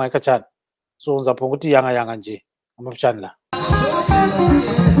ungayikhatshana. So ngizapho ukuthi yanga nje amafutshane la.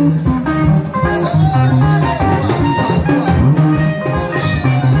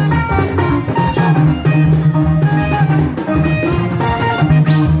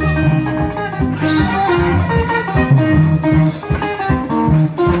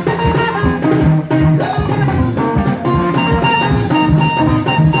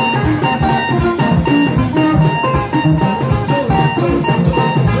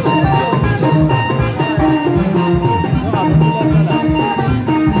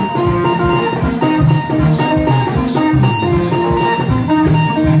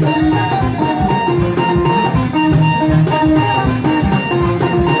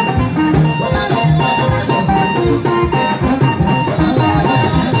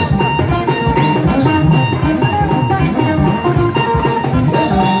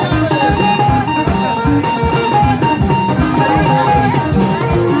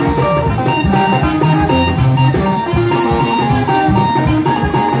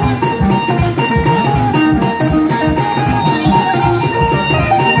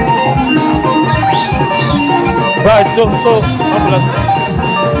 So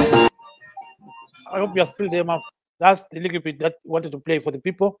I hope you're still there, man. That's the little bit that I wanted to play for the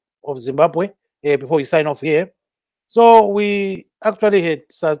people of Zimbabwe. before we sign off here. So we actually had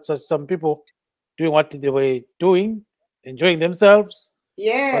some people doing what they were doing, enjoying themselves.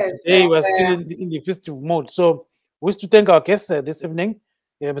 Yes. But today we're still in the festive mode. So we wish to thank our guests this evening,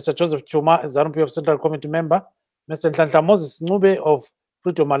 Mr. Joseph Tshuma, Zanu PF Central Committee member, Mr. Nhlanhla Moses Ncube of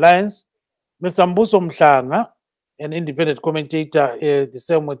Freedom Alliance, Mr. Mbuso Mhlanga, an independent commentator, the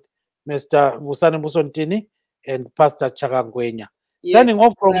same with Mr. Busani Ntini and Pastor Chaka Ngwenya. Yes. Signing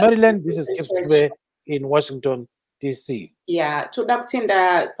off from Maryland, this is Kipsube in Washington, D.C. Yeah, toda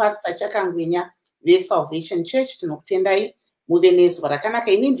kutenda Pastor Chaka Ngwenya ve-Salvation Church, tinokutendai muve nezwa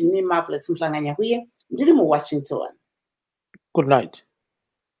rakanaka. Ini ndini Marvelous Mhlanga Nyahuye, ndiri muWashington. Good night.